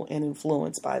people and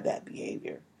influenced by that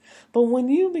behavior. But when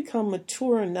you become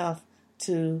mature enough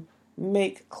to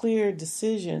make clear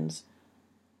decisions,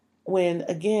 when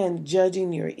again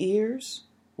judging your ears,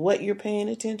 what you're paying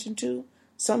attention to,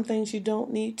 some things you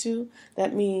don't need to,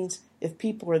 that means if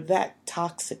people are that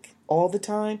toxic all the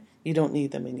time, you don't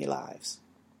need them in your lives.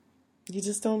 You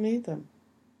just don't need them.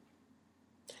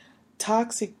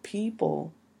 Toxic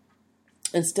people,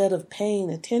 instead of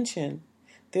paying attention,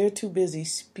 they're too busy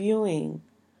spewing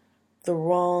the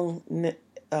wrong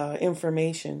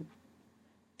information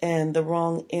and the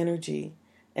wrong energy.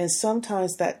 And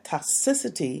sometimes that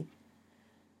toxicity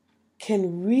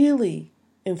can really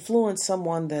influence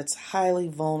someone that's highly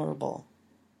vulnerable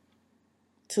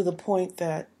to the point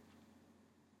that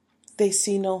they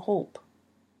see no hope.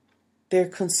 They're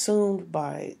consumed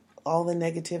by all the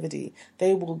negativity.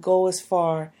 They will go as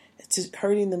far to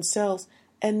hurting themselves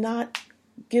and not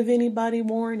give anybody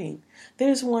warning.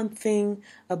 There's one thing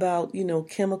about,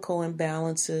 chemical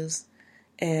imbalances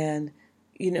and,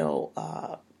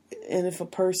 and if a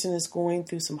person is going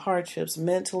through some hardships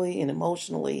mentally and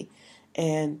emotionally,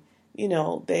 and,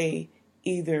 they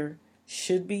either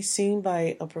should be seen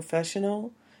by a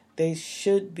professional, they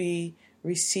should be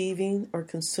receiving or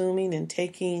consuming and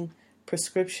taking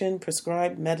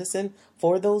prescribed medicine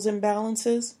for those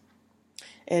imbalances.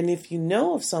 And if you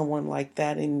know of someone like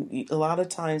that, and a lot of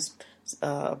times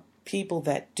people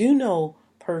that do know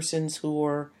persons who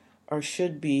are or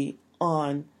should be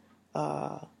on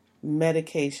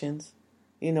medications,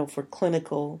 for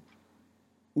clinical,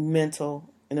 mental,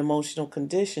 and emotional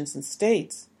conditions and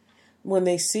states, when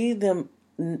they see them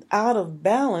out of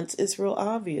balance, it's real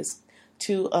obvious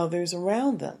to others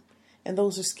around them. And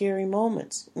those are scary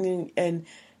moments. And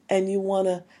you want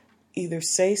to either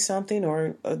say something,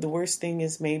 or the worst thing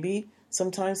is maybe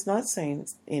sometimes not saying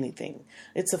anything.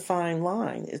 It's a fine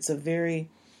line. It's a very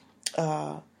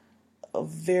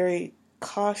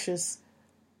cautious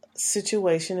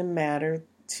situation and matter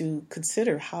to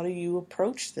consider. How do you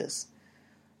approach this?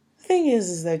 The thing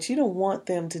is that you don't want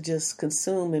them to just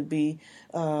consume and be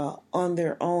on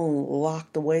their own,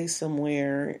 locked away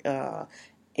somewhere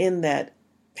in that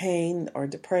pain or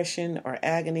depression or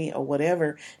agony or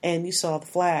whatever, and you saw the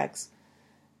flags.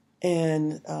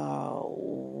 And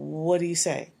what do you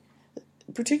say?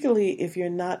 Particularly if you're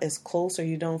not as close or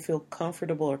you don't feel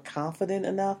comfortable or confident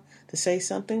enough to say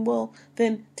something, well,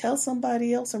 then tell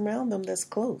somebody else around them that's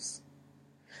close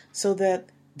so that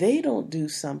they don't do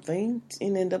something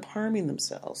and end up harming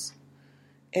themselves.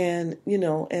 And,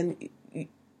 and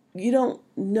you don't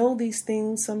know these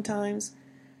things sometimes.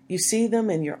 You see them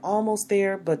and you're almost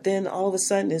there, but then all of a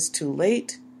sudden it's too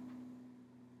late.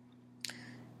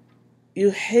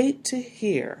 You hate to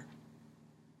hear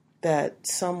that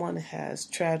someone has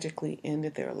tragically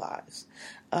ended their lives.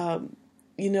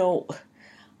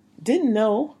 Didn't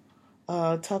know.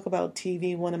 Talk about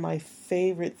TV. One of my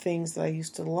favorite things that I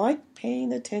used to like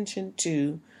paying attention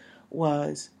to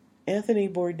was Anthony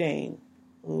Bourdain,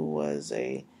 who was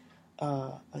a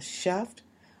chef.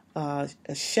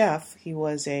 He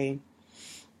was a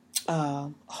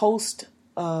host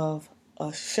of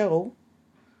a show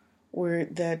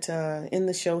in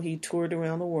the show he toured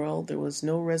around the world. There was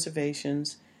no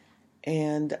reservations,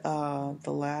 and the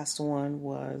last one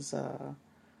was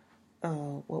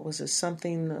what was it?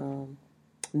 Something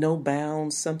No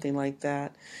Bounds, something like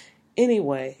that.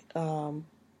 Anyway,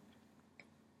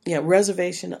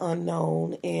 Reservation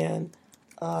Unknown and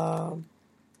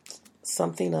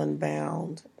Something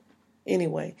Unbound.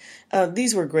 Anyway,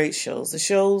 these were great shows. The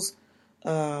shows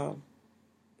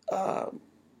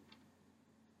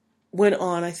went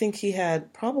on. I think he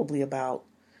had probably about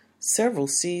several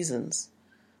seasons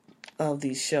of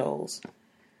these shows.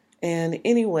 And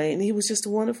anyway, and he was just a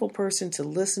wonderful person to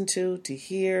listen to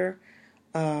hear,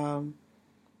 and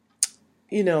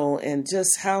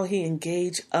just how he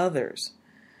engaged others.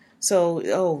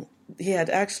 So, he had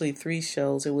actually 3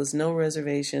 shows. It was No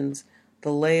Reservations, The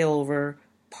Layover,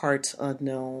 Parts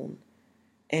Unknown.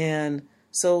 And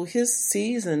so his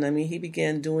season, he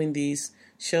began doing these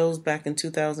shows back in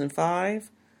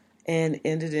 2005 and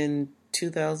ended in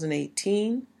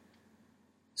 2018.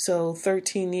 So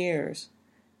 13 years.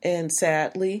 And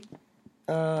sadly,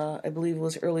 I believe it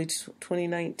was early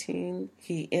 2019,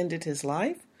 he ended his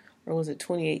life, or was it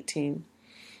 2018?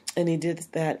 And he did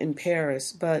that in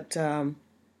Paris. But, and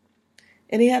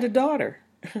he had a daughter.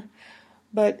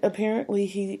 But apparently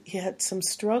he had some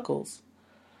struggles,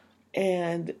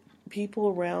 and people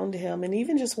around him, and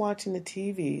even just watching the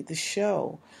TV, the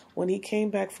show, when he came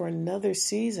back for another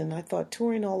season, I thought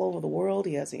touring all over the world,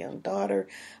 he has a young daughter.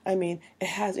 I mean,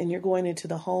 and you're going into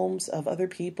the homes of other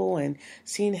people and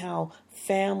seeing how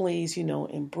families,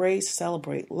 embrace,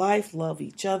 celebrate life, love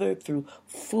each other through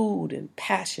food and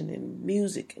passion and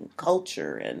music and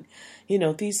culture. And,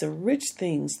 these are rich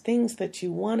things that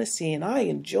you want to see. And I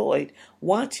enjoyed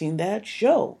watching that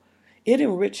show. It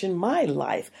enriched my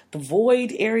life. The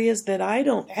void areas that I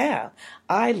don't have,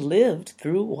 I lived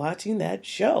through watching that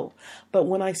show. But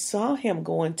when I saw him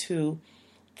go into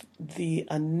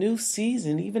a new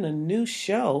season, even a new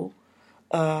show,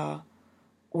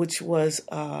 which was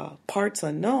Parts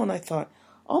Unknown, I thought,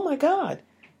 oh my God,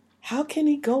 how can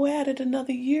he go at it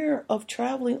another year of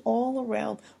traveling all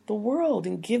around the world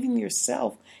and giving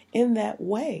yourself in that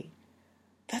way?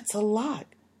 That's a lot.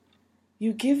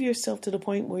 You give yourself to the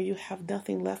point where you have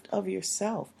nothing left of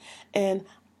yourself. And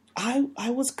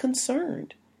I was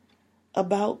concerned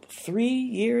about 3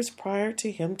 years prior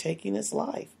to him taking his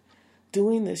life,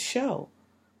 doing this show.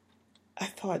 I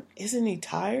thought, isn't he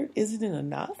tired? Isn't it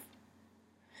enough?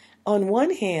 On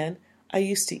one hand, I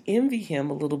used to envy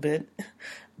him a little bit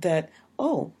that,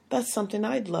 that's something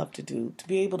I'd love to do, to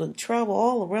be able to travel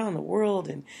all around the world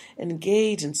and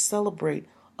engage and celebrate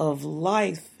of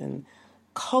life and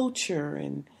culture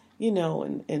and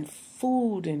and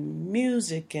food and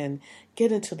music, and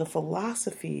get into the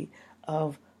philosophy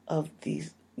of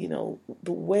these, the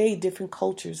way different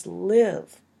cultures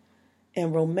live,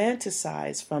 and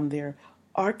romanticize from their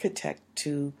architect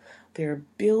to their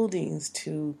buildings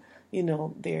to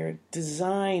their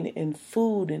design in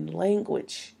food and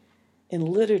language, in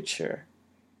literature,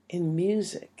 in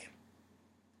music,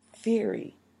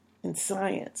 theory, in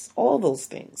science, all those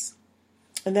things.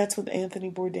 And that's what Anthony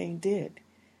Bourdain did.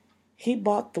 He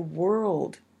brought the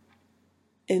world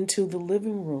into the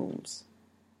living rooms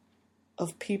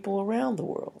of people around the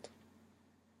world.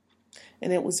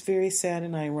 And it was very sad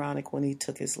and ironic when he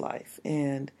took his life.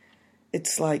 And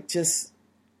it's like just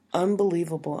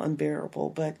unbelievable,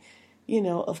 unbearable. But,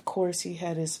 of course he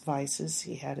had his vices,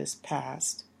 he had his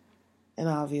past, and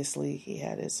obviously he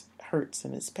had his hurts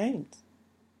and his pains.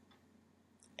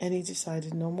 And he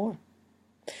decided no more.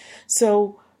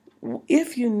 So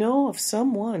if you know of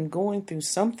someone going through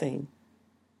something,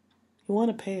 you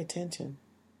want to pay attention.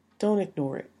 Don't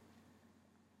ignore it.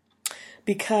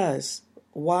 Because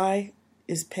why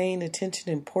is paying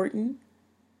attention important?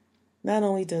 Not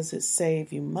only does it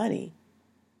save you money,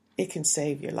 it can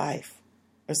save your life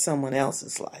or someone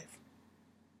else's life.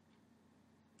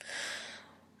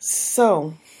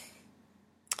 So,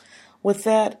 with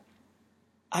that,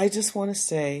 I just want to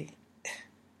say,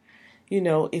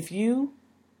 if you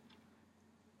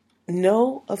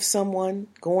know of someone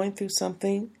going through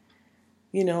something,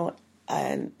 and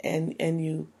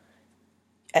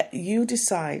you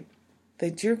decide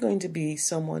that you're going to be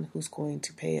someone who's going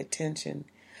to pay attention,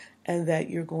 and that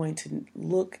you're going to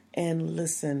look and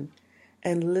listen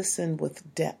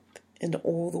with depth in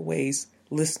all the ways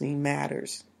listening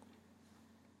matters.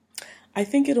 I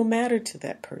think it'll matter to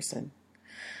that person.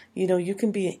 You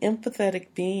can be an empathetic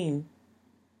being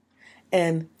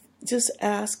and just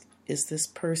ask, is this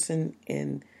person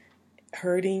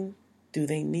hurting? Do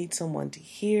they need someone to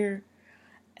hear?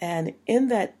 And in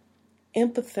that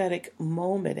empathetic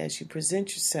moment, as you present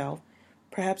yourself,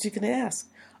 perhaps you can ask,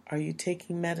 are you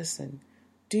taking medicine?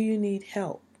 Do you need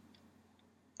help?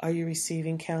 Are you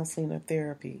receiving counseling or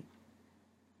therapy?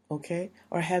 Okay?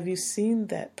 Or have you seen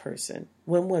that person?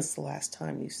 When was the last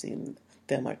time you've seen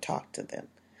them or talked to them?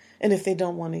 And if they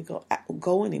don't want to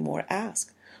go anymore,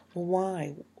 ask, well,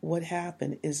 why? What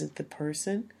happened? Is it the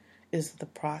person? Is it the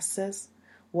process?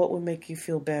 What would make you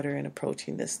feel better in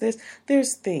approaching this?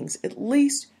 There's things, at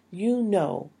least you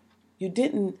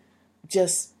didn't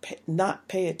just not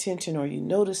pay attention, or you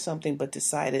noticed something but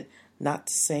decided not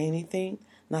to say anything,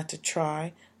 not to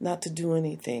try, not to do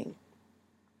anything.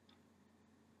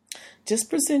 Just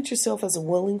present yourself as a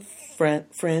willing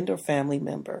friend or family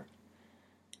member,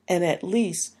 and at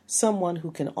least someone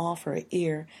who can offer an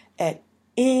ear at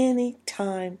any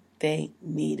time they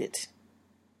need it.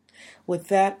 With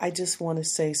that, I just want to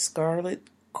say, Scarlett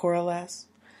Corrales,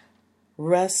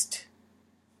 rest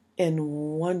in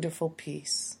wonderful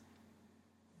peace.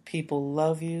 People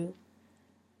love you,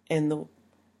 and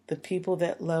the people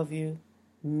that love you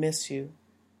miss you.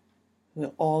 We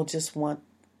all just want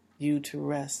you to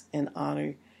rest and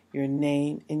honor your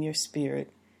name and your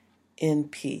spirit in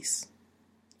peace.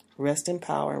 Rest in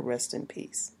power, rest in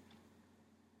peace.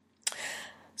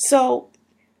 So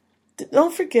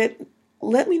don't forget,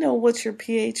 let me know what's your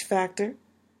pH factor,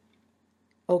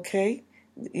 okay,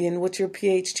 and what your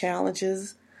pH challenge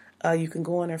is. You can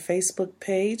go on our Facebook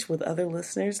page with other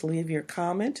listeners, leave your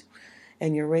comment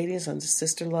and your ratings on the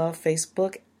Sister Love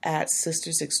Facebook at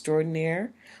Sisters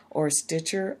Extraordinaire, or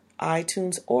Stitcher,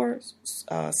 iTunes, or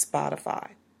Spotify.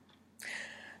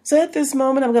 So at this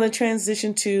moment, I'm going to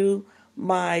transition to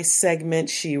my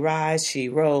segment, She Rise, She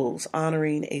Rose,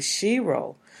 honoring a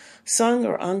shero, sung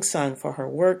or unsung for her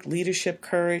work, leadership,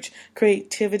 courage,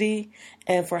 creativity,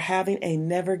 and for having a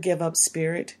never give up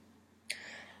spirit.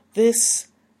 This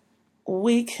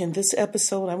week, in this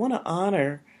episode, I want to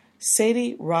honor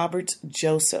Sadie Roberts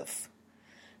Joseph.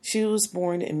 She was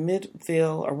born in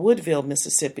Woodville,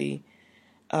 Mississippi,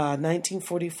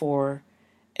 1944,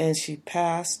 and she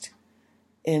passed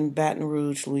in Baton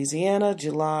Rouge, Louisiana,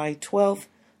 July 12,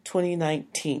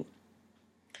 2019.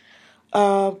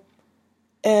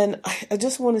 And I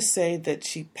just want to say that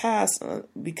she passed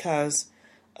because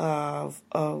of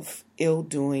ill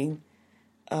doing.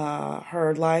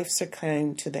 Her life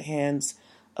succumbed to the hands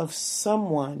of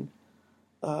someone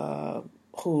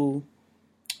who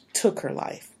took her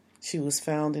life. She was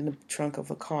found in the trunk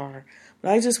of a car.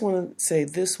 But I just want to say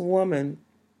this woman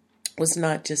was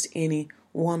not just any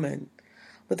woman,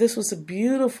 but this was a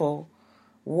beautiful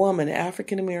woman,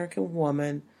 African-American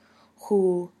woman,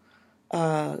 who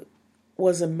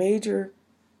was a major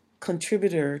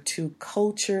contributor to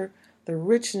culture, the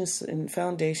richness and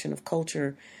foundation of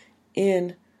culture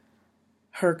in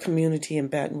her community in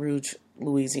Baton Rouge,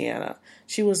 Louisiana.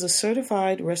 She was a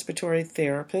certified respiratory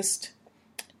therapist,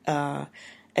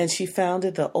 and she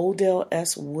founded the Odell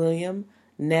S. William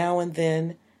Now and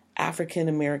Then African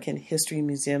American History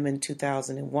Museum in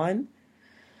 2001.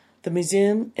 The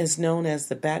museum is known as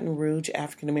the Baton Rouge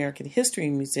African American History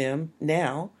Museum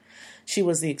now. She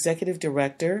was the executive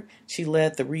director. She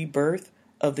led the rebirth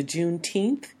of the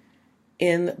Juneteenth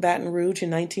in Baton Rouge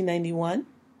in 1991.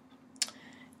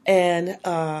 And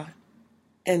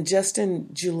just in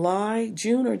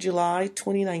June or July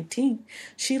 2019,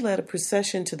 she led a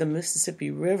procession to the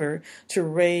Mississippi River to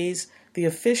raise the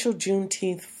official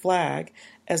Juneteenth flag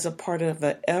as a part of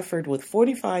an effort with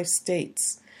 45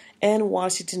 states and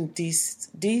Washington,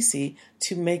 D.C.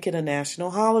 to make it a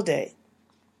national holiday.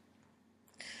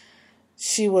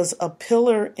 She was a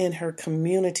pillar in her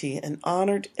community, an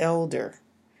honored elder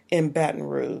in Baton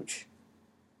Rouge.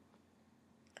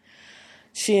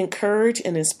 She encouraged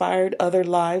and inspired other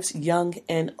lives, young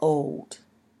and old.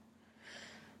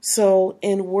 So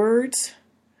in words,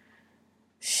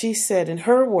 she said, in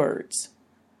her words,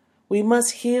 we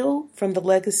must heal from the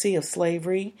legacy of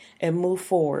slavery and move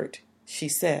forward, she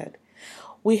said.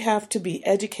 We have to be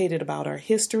educated about our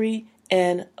history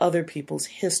and other people's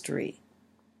history.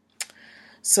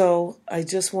 So I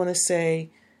just want to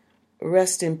say,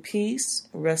 rest in peace,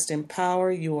 rest in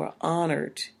power. You are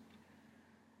honored.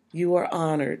 You are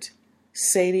honored.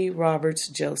 Sadie Roberts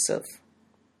Joseph.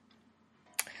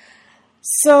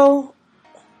 So,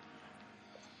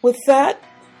 with that,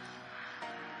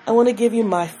 I want to give you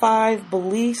my 5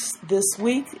 beliefs this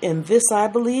week in This I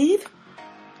Believe.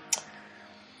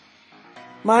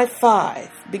 My 5,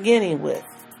 beginning with,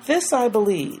 This I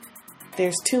Believe.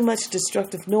 There's too much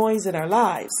destructive noise in our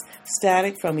lives,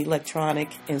 static from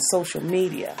electronic and social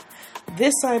media.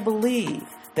 This I believe,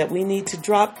 that we need to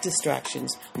drop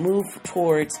distractions, move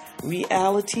towards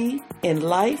reality in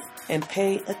life, and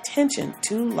pay attention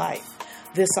to life.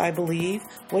 This I believe,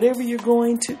 whatever you're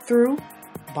going through,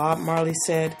 Bob Marley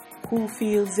said, who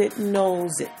feels it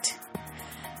knows it.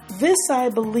 This I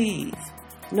believe,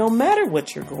 no matter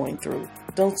what you're going through,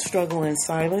 don't struggle in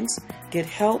silence, get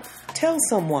help, tell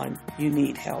someone you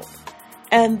need help.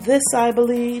 And this I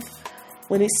believe,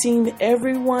 when it seemed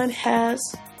everyone has,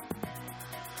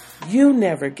 you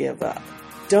never give up.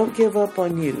 Don't give up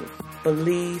on you.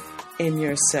 Believe in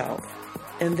yourself.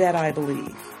 And that I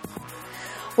believe.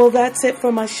 Well, that's it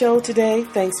for my show today.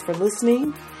 Thanks for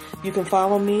listening. You can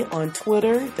follow me on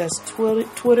Twitter. That's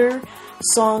Twitter,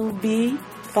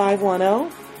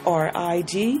 SongB510, or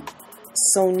IG,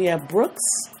 Sonia Brooks.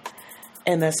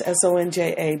 And that's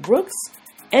SONJA Brooks.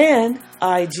 And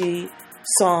IG,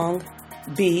 Song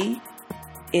B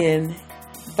in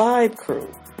Vibe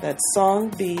Crew. That's Song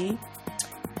B,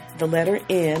 the letter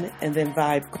N, and then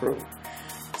Vibe Crew.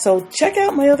 So check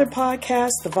out my other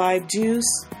podcast, The Vibe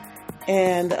Juice,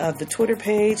 and the Twitter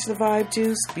page, The Vibe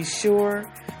Juice. Be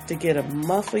sure to get a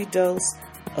monthly dose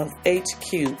of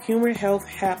HQ, Humor, Health,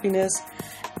 Happiness,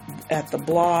 at the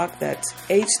blog. That's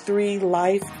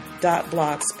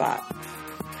h3life.blogspot.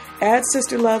 Add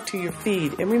Sister Love to your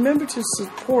feed, and remember to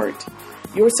support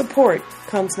Your support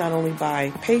comes not only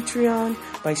by Patreon,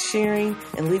 by sharing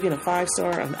and leaving a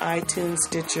 5-star on iTunes,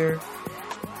 Stitcher,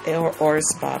 or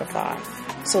Spotify.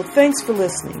 So thanks for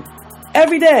listening.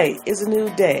 Every day is a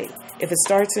new day. If it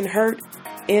starts in hurt,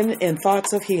 in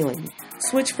thoughts of healing.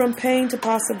 Switch from pain to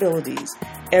possibilities.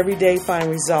 Every day find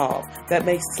resolve that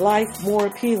makes life more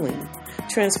appealing.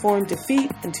 Transform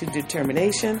defeat into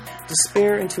determination,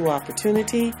 despair into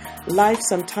opportunity. Life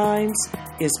sometimes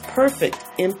is perfect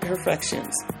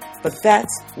imperfections, but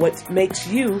that's what makes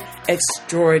you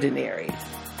extraordinary.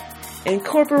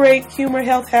 Incorporate humor,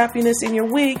 health, happiness in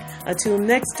your week. Until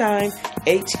next time,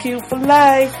 HQ for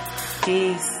life.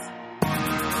 Peace.